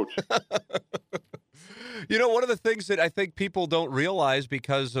have a coach. One of the things that I think people don't realize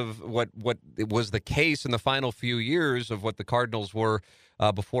because of what was the case in the final few years of what the Cardinals were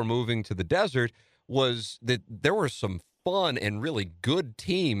before moving to the desert was that there were some fun and really good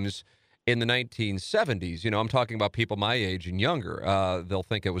teams in the 1970s. I'm talking about people my age and younger. They'll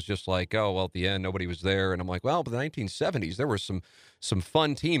think it was just like, oh, well, at the end, nobody was there. And I'm like, well, but the 1970s, there were some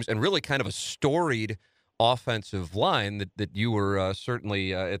fun teams and really kind of a storied offensive line that you were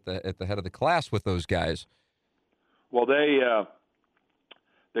certainly at the head of the class with those guys. Well, they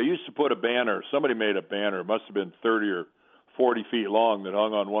used to put a banner. Somebody made a banner. It must have been 30 or 40 feet long that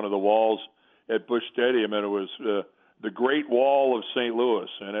hung on one of the walls at Busch Stadium, and it was the Great Wall of St. Louis,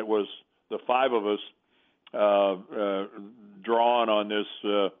 and it was the five of us drawn on this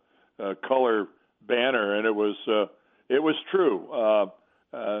color banner, and it was true.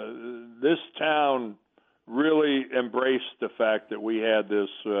 This town really embraced the fact that we had this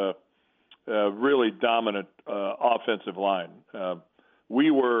really dominant offensive line.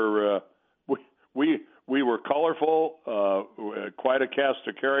 We were colorful, quite a cast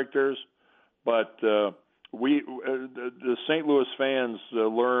of characters, but the St. Louis fans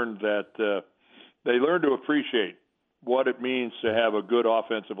learned that they learned to appreciate what it means to have a good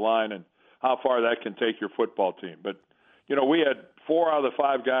offensive line and how far that can take your football team. But we had 4 out of the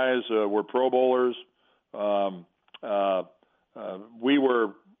 5 guys were Pro Bowlers. We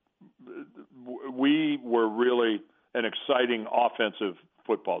were really an exciting offensive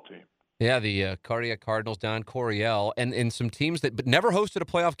football team. Yeah, the Cardiac Cardinals, Don Coryell, and some teams that never hosted a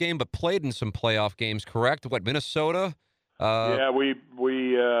playoff game but played in some playoff games, correct? What, Minnesota? Yeah, we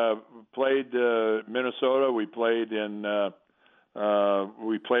played Minnesota. We played in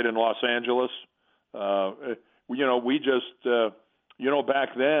Los Angeles. We just back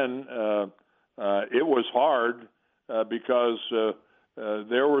then it was hard because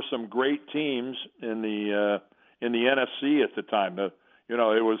there were some great teams in the NFC at the time.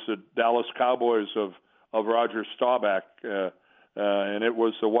 It was the Dallas Cowboys of Roger Staubach. and it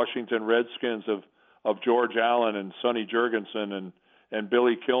was the Washington Redskins of George Allen and Sonny Jurgensen and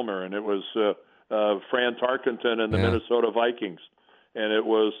Billy Kilmer, and it was Fran Tarkenton and the Minnesota Vikings, and it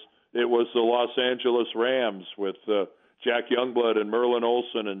was the Los Angeles Rams with Jack Youngblood and Merlin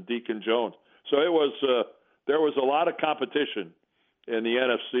Olsen and Deacon Jones. So it was there was a lot of competition in the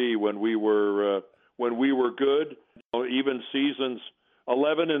NFC when we were good. Even seasons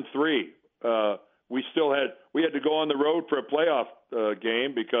 11-3, we had to go on the road for a playoff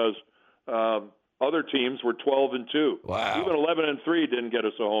game because other teams were 12-2. Wow. Even 11-3 didn't get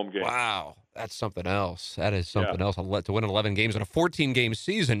us a home game. Wow. That's something else. That is something else. To win 11 games in a 14-game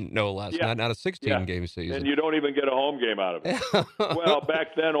season, no less, not a 16-game season. And you don't even get a home game out of it. Well,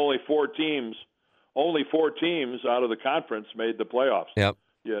 back then, only four teams out of the conference made the playoffs. Yep.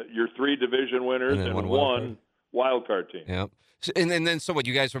 Yeah, your three division winners and one wild card team. Yep. So, and then what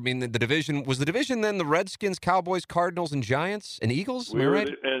you guys? I mean, the division was the division then the Redskins, Cowboys, Cardinals, and Giants and Eagles. We were right?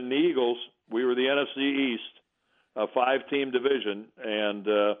 And the Eagles. We were the NFC East, a 5-team division, and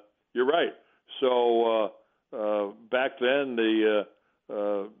you're right. So back then, the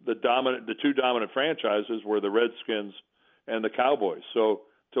two dominant franchises were the Redskins and the Cowboys. So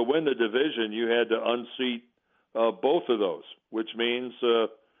to win the division, you had to unseat both of those, which means,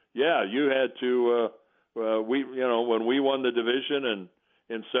 you had to. When we won the division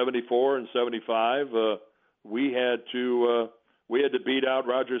in '74 and '75, we had to beat out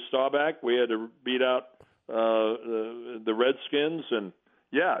Roger Staubach. We had to beat out the Redskins, and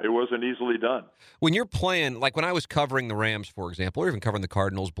it wasn't easily done. When you're playing, like when I was covering the Rams, for example, or even covering the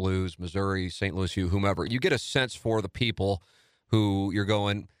Cardinals, Blues, Missouri, St. Louis U, whomever, you get a sense for the people who you're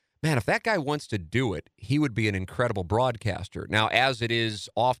going, man, if that guy wants to do it, he would be an incredible broadcaster. Now, as it is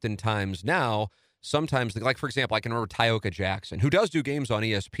oftentimes now, sometimes, like, for example, I can remember Tioka Jackson, who does do games on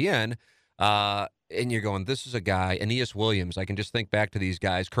ESPN, and you're going, this is a guy, Aeneas Williams, I can just think back to these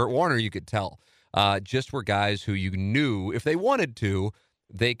guys. Kurt Warner, you could tell, just were guys who you knew, if they wanted to,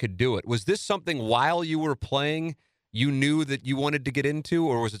 they could do it. Was this something while you were playing you knew that you wanted to get into,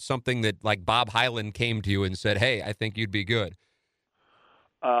 or was it something that, like, Bob Hyland came to you and said, hey, I think you'd be good?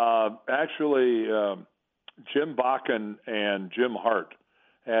 Actually, Jim Bakken and Jim Hart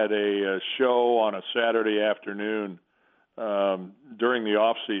had a show on a Saturday afternoon during the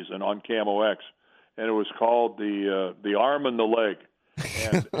off season on KMOX, and it was called the Arm and the Leg,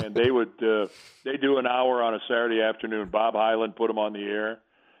 and they do an hour on a Saturday afternoon. Bob Hyland put them on the air,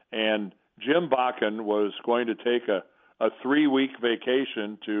 and Jim Bakken was going to take a 3-week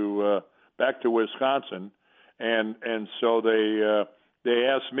vacation back to Wisconsin, and so they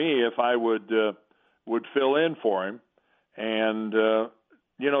asked me if I would fill in for him, and the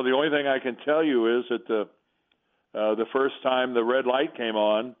only thing I can tell you is that the first time the red light came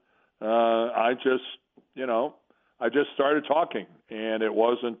on, I just started talking, and it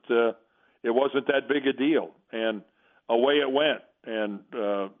wasn't that big a deal, and away it went. And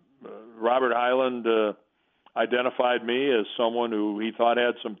Robert Hyland identified me as someone who he thought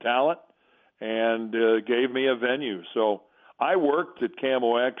had some talent, and gave me a venue. So I worked at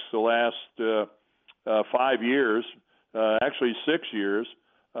KMOX the last 5 years, actually 6 years,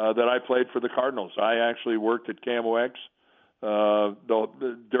 that I played for the Cardinals. I actually worked at KMOX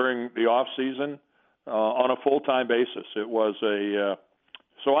during the off season on a full-time basis. It was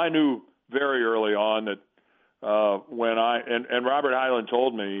so I knew very early on that when and Robert Hyland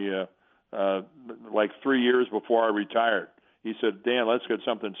told me like 3 years before I retired, he said, Dan, let's get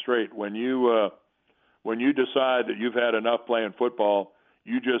something straight. When you decide that you've had enough playing football,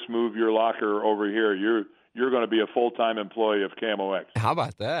 you just move your locker over here. You're going to be a full-time employee of KMOX. How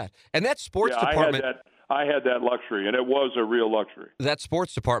about that? And that sports department. I had that luxury, and it was a real luxury. That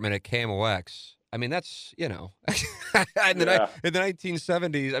sports department at KMOX, I mean, that's, in the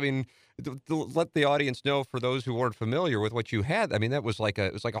 1970s, I mean, to let the audience know, for those who weren't familiar with what you had, I mean, it was like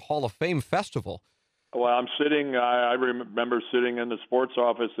a Hall of Fame festival. Well, I remember sitting in the sports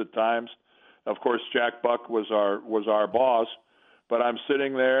office at times. Of course, Jack Buck was our boss. But I'm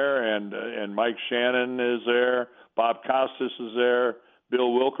sitting there, and Mike Shannon is there, Bob Costas is there,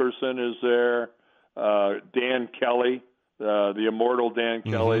 Bill Wilkerson is there, Dan Kelly, the immortal Dan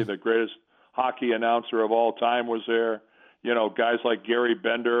Kelly, the greatest hockey announcer of all time, was there. Guys like Gary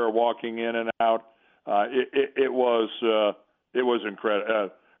Bender are walking in and out. It was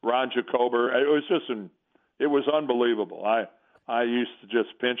incredible. Ron Jacober, it was unbelievable. I used to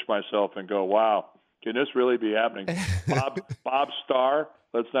just pinch myself and go, wow. Can this really be happening? Bob Starr.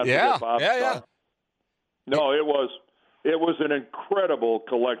 Let's not forget Bob Starr. Yeah. No, it was an incredible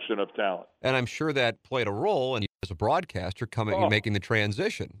collection of talent. And I'm sure that played a role in as a broadcaster coming and making the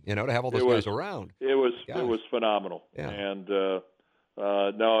transition, to have all those guys around. It was phenomenal. Yeah. And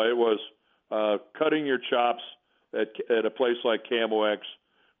no, it was cutting your chops at a place like KMOX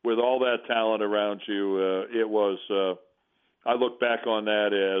with all that talent around you. It was. I look back on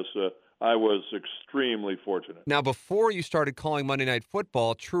that as I was extremely fortunate. Now, before you started calling Monday Night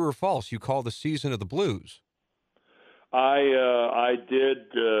Football, true or false, you called the Season of the Blues. I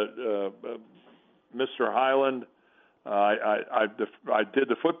did, Mr. Highland. I did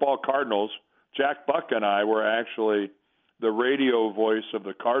the football Cardinals. Jack Buck and I were actually the radio voice of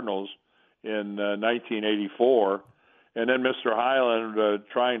the Cardinals in 1984, and then Mr. Highland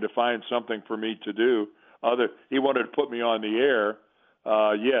trying to find something for me to do. He wanted to put me on the air.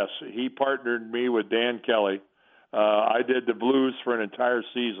 Yes, he partnered me with Dan Kelly. I did the Blues for an entire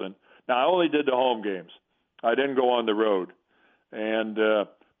season. Now, I only did the home games. I didn't go on the road. And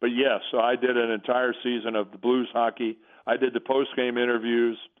but yes, so I did an entire season of the Blues hockey. I did the post-game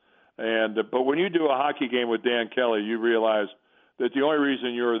interviews. But when you do a hockey game with Dan Kelly, you realize that the only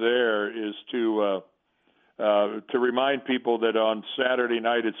reason you're there is to remind people that on Saturday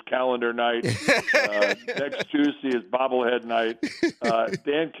night it's calendar night. Next Tuesday is bobblehead night.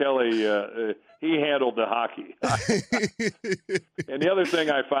 Dan Kelly, he handled the hockey. And the other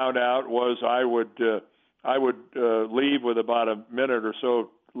thing I found out was I would leave with about a minute or so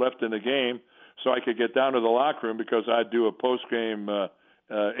left in the game so I could get down to the locker room because I'd do a post-game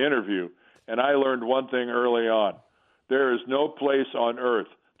interview. And I learned one thing early on. There is no place on earth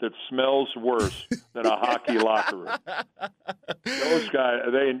that smells worse than a hockey locker room. Those guys,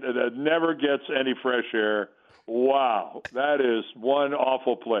 that never gets any fresh air. Wow, that is one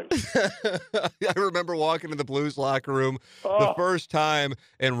awful place. I remember walking to the Blues locker room the first time,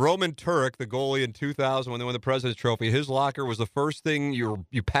 and Roman Turek, the goalie in 2000 when they won the President's Trophy, his locker was the first thing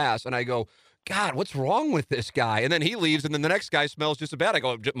you pass, and I go, God, what's wrong with this guy? And then he leaves, and then the next guy smells just as bad. I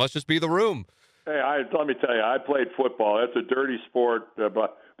go, it must just be the room. Hey, let me tell you, I played football. That's a dirty sport,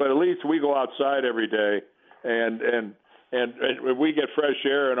 but at least we go outside every day, and we get fresh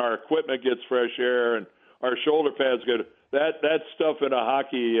air, and our equipment gets fresh air, and our shoulder pads get that stuff in a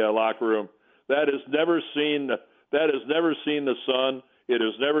hockey locker room. That has never seen the sun. It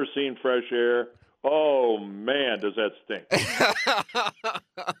has never seen fresh air. Oh man, does that stink!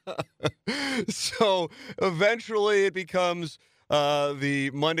 So eventually, it becomes the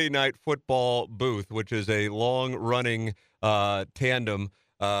Monday Night Football booth, which is a long-running tandem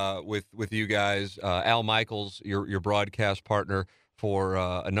with you guys. Al Michaels, your broadcast partner for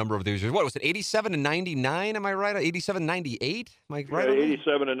a number of these years. What was it, 87 and 99? Am I right? 87 and 98? Am I right? Yeah,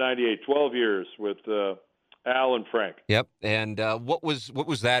 87 and 98, 12 years with Al and Frank. Yep. And what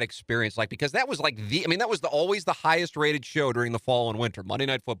was that experience like? Because that was like that was always the highest rated show during the fall and winter. Monday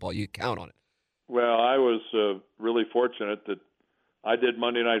Night Football, you count on it. Well, I was really fortunate that I did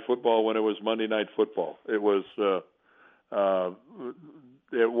Monday Night Football when it was Monday Night Football. It was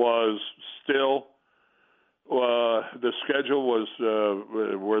still the schedule was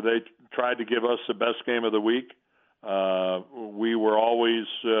where they tried to give us the best game of the week. We were always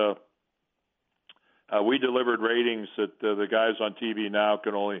we delivered ratings that the guys on TV now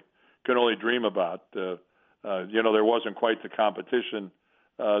can only dream about. There wasn't quite the competition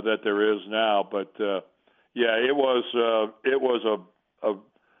that there is now, but it was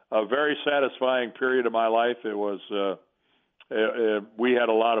a very satisfying period of my life. It was we had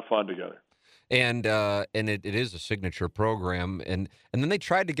a lot of fun together. And it is a signature program, and then they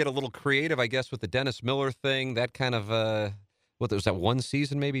tried to get a little creative, I guess, with the Dennis Miller thing. That kind of what was that, one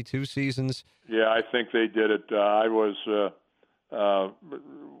season, maybe 2 seasons? Yeah, I think they did it. I was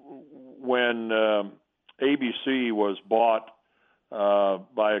when ABC was bought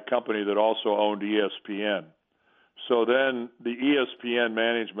by a company that also owned ESPN. So then the ESPN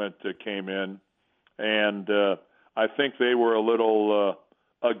management came in, and I think they were a little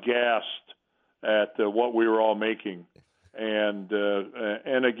aghast at what we were all making, and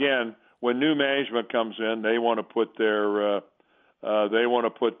again, when new management comes in, they want to put their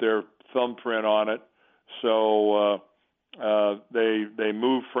thumbprint on it. So they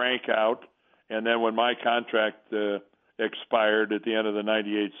moved Frank out, and then when my contract expired at the end of the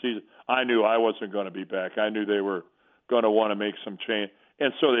 '98 season, I knew I wasn't going to be back. I knew they were going to want to make some change,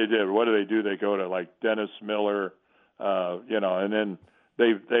 and so they did. What do? They go to like Dennis Miller, and then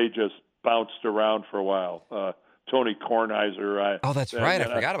they just bounced around for a while. Tony Kornheiser. That's right. I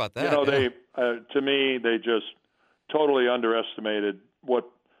forgot about that. They to me, they just totally underestimated what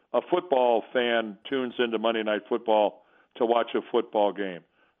a football fan tunes into Monday Night Football to watch a football game.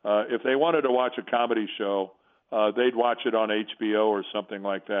 If they wanted to watch a comedy show, they'd watch it on HBO or something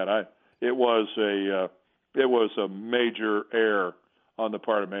like that. It was it was a major error on the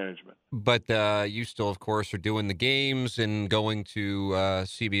part of management. But you still, of course, are doing the games and going to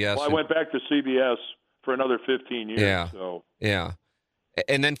CBS. Well, I went back to CBS for another 15 years. Yeah. So. Yeah.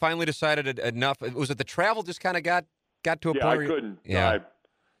 And then finally decided enough. Was it the travel just kind of got to a point? Yeah, I couldn't. Yeah.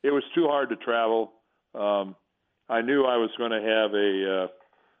 It was too hard to travel. I knew I was going to have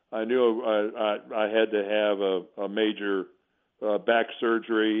I knew I had to have a major back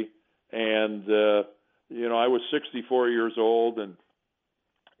surgery, and I was 64 years old,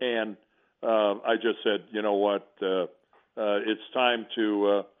 and I just said, you know what, it's time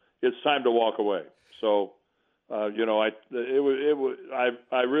to walk away. So, I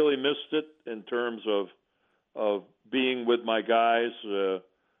really missed it in terms of being with my guys.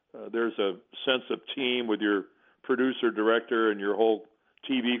 There's a sense of team with your producer, director, and your whole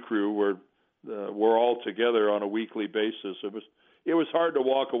TV crew where we're all together on a weekly basis. It was hard to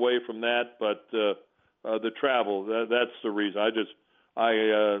walk away from that, but the travel, that's the reason.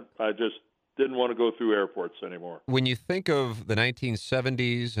 I just didn't want to go through airports anymore. When you think of the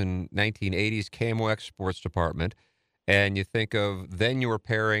 1970s and 1980s KMOX sports department, and you think of then you were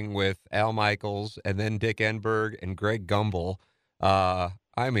pairing with Al Michaels and then Dick Enberg and Greg Gumbel,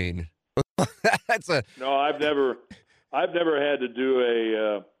 I mean, that's a no. I've never had to do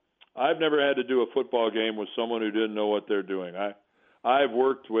a football game with someone who didn't know what they're doing. I've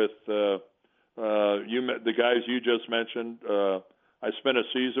worked with the guys you just mentioned. I spent a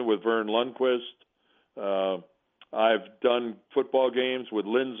season with Vern Lundquist. I've done football games with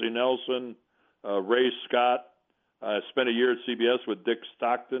Lindsey Nelson, Ray Scott. I spent a year at CBS with Dick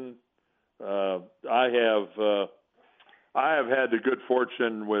Stockton. I have had the good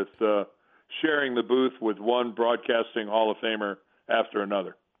fortune with sharing the booth with one broadcasting Hall of Famer after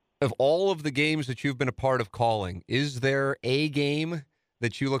another. Of all of the games that you've been a part of calling, is there a game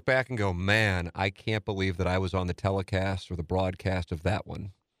that you look back and go, man, I can't believe that I was on the telecast or the broadcast of that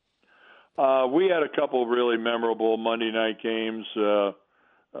one? We had a couple of really memorable Monday night games.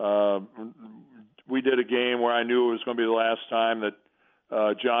 We did a game where I knew it was going to be the last time that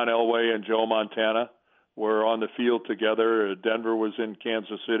John Elway and Joe Montana were on the field together. Denver was in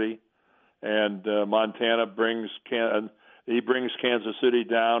Kansas City, and Montana brings Kansas City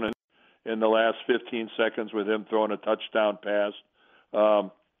down in the last 15 seconds with him throwing a touchdown pass.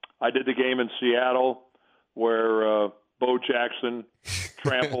 I did the game in Seattle where Bo Jackson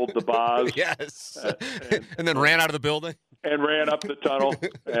trampled the Boz. Yes, and then ran out of the building. And ran up the tunnel.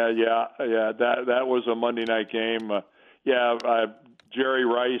 That was a Monday night game. Jerry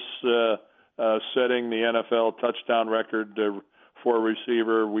Rice setting the NFL touchdown record for a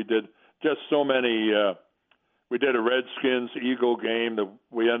receiver. We did just so many. We did a Redskins-Eagle game that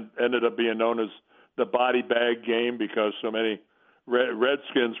we ended up being known as the body bag game because so many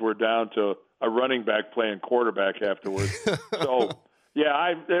Redskins were down to a running back playing quarterback afterwards. So,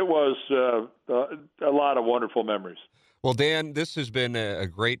 it was a lot of wonderful memories. Well, Dan, this has been a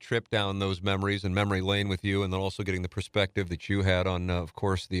great trip down those memories and memory lane with you, and then also getting the perspective that you had on, of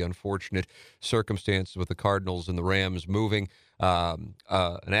course, the unfortunate circumstances with the Cardinals and the Rams moving. An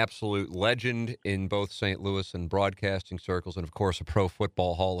absolute legend in both St. Louis and broadcasting circles, and, of course, a Pro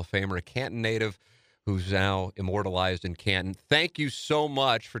Football Hall of Famer, a Canton native who's now immortalized in Canton. Thank you so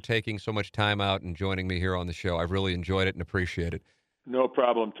much for taking so much time out and joining me here on the show. I've really enjoyed it and appreciate it. No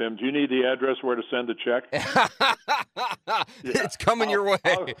problem, Tim. Do you need the address where to send a check? It's coming your way.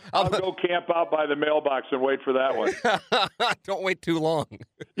 I'll go camp out by the mailbox and wait for that one. Don't wait too long.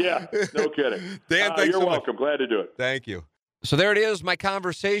 Yeah, no kidding. Dan, thanks you're so welcome. much. Glad to do it. Thank you. So there it is, my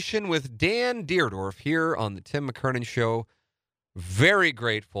conversation with Dan Dierdorf here on the Tim McKernan Show. Very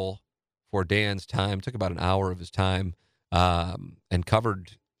grateful for Dan's time. Took about an hour of his time and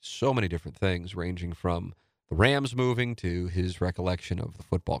covered so many different things, ranging from the Rams moving to his recollection of the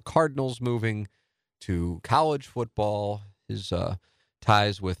football Cardinals moving to college football, his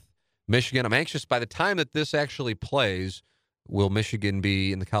ties with Michigan. I'm anxious by the time that this actually plays, will Michigan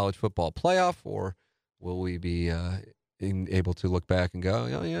be in the college football playoff, or will we be able to look back and go,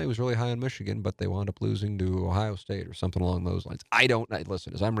 oh, yeah, he was really high on Michigan, but they wound up losing to Ohio State or something along those lines.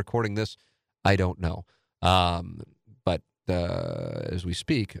 Listen, as I'm recording this, I don't know. But as we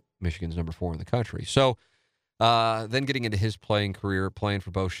speak, Michigan's number 4 in the country. So, then getting into his playing career, playing for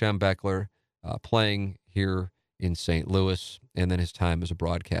Bo Schembechler, playing here in St. Louis, and then his time as a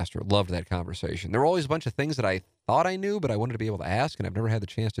broadcaster. Loved that conversation. There were always a bunch of things that I thought I knew, but I wanted to be able to ask, and I've never had the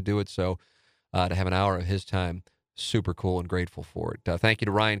chance to do it. So to have an hour of his time, super cool and grateful for it. Thank you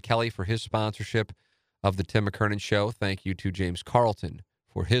to Ryan Kelly for his sponsorship of the Tim McKernan Show. Thank you to James Carlton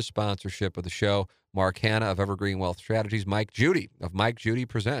for his sponsorship of the show. Mark Hanna of Evergreen Wealth Strategies, Mike Judy of Mike Judy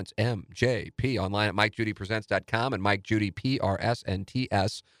Presents, MJP, online at MikeJudyPresents.com and Mike Judy,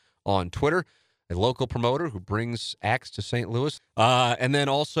 PRSNTS, on Twitter, a local promoter who brings acts to St. Louis. And then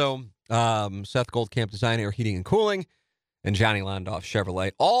also Seth Goldcamp, Design, Air, Heating, and Cooling, and Johnny Londoff,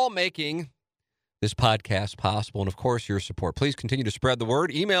 Chevrolet, all making this podcast possible. And, of course, your support. Please continue to spread the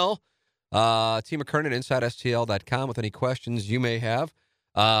word. Email T. McKernan at InsideSTL.com with any questions you may have.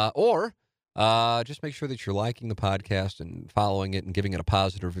 Or just make sure that you're liking the podcast and following it and giving it a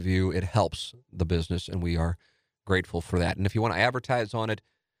positive review. It helps the business, and we are grateful for that. And if you want to advertise on it,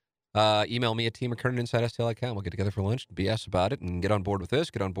 email me at tmckernan@InsideSTL.com. We'll get together for lunch, BS about it, and get on board with this.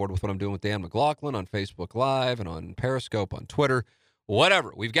 Get on board with what I'm doing with Dan McLaughlin on Facebook Live and on Periscope, on Twitter,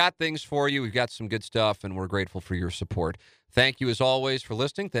 whatever. We've got things for you. We've got some good stuff, and we're grateful for your support. Thank you, as always, for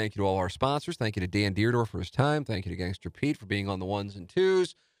listening. Thank you to all our sponsors. Thank you to Dan Dierdorf for his time. Thank you to Gangster Pete for being on the ones and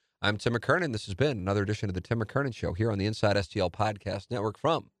twos. I'm Tim McKernan. This has been another edition of the Tim McKernan Show here on the Inside STL Podcast Network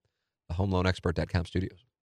from the HomeLoanExpert.com studios.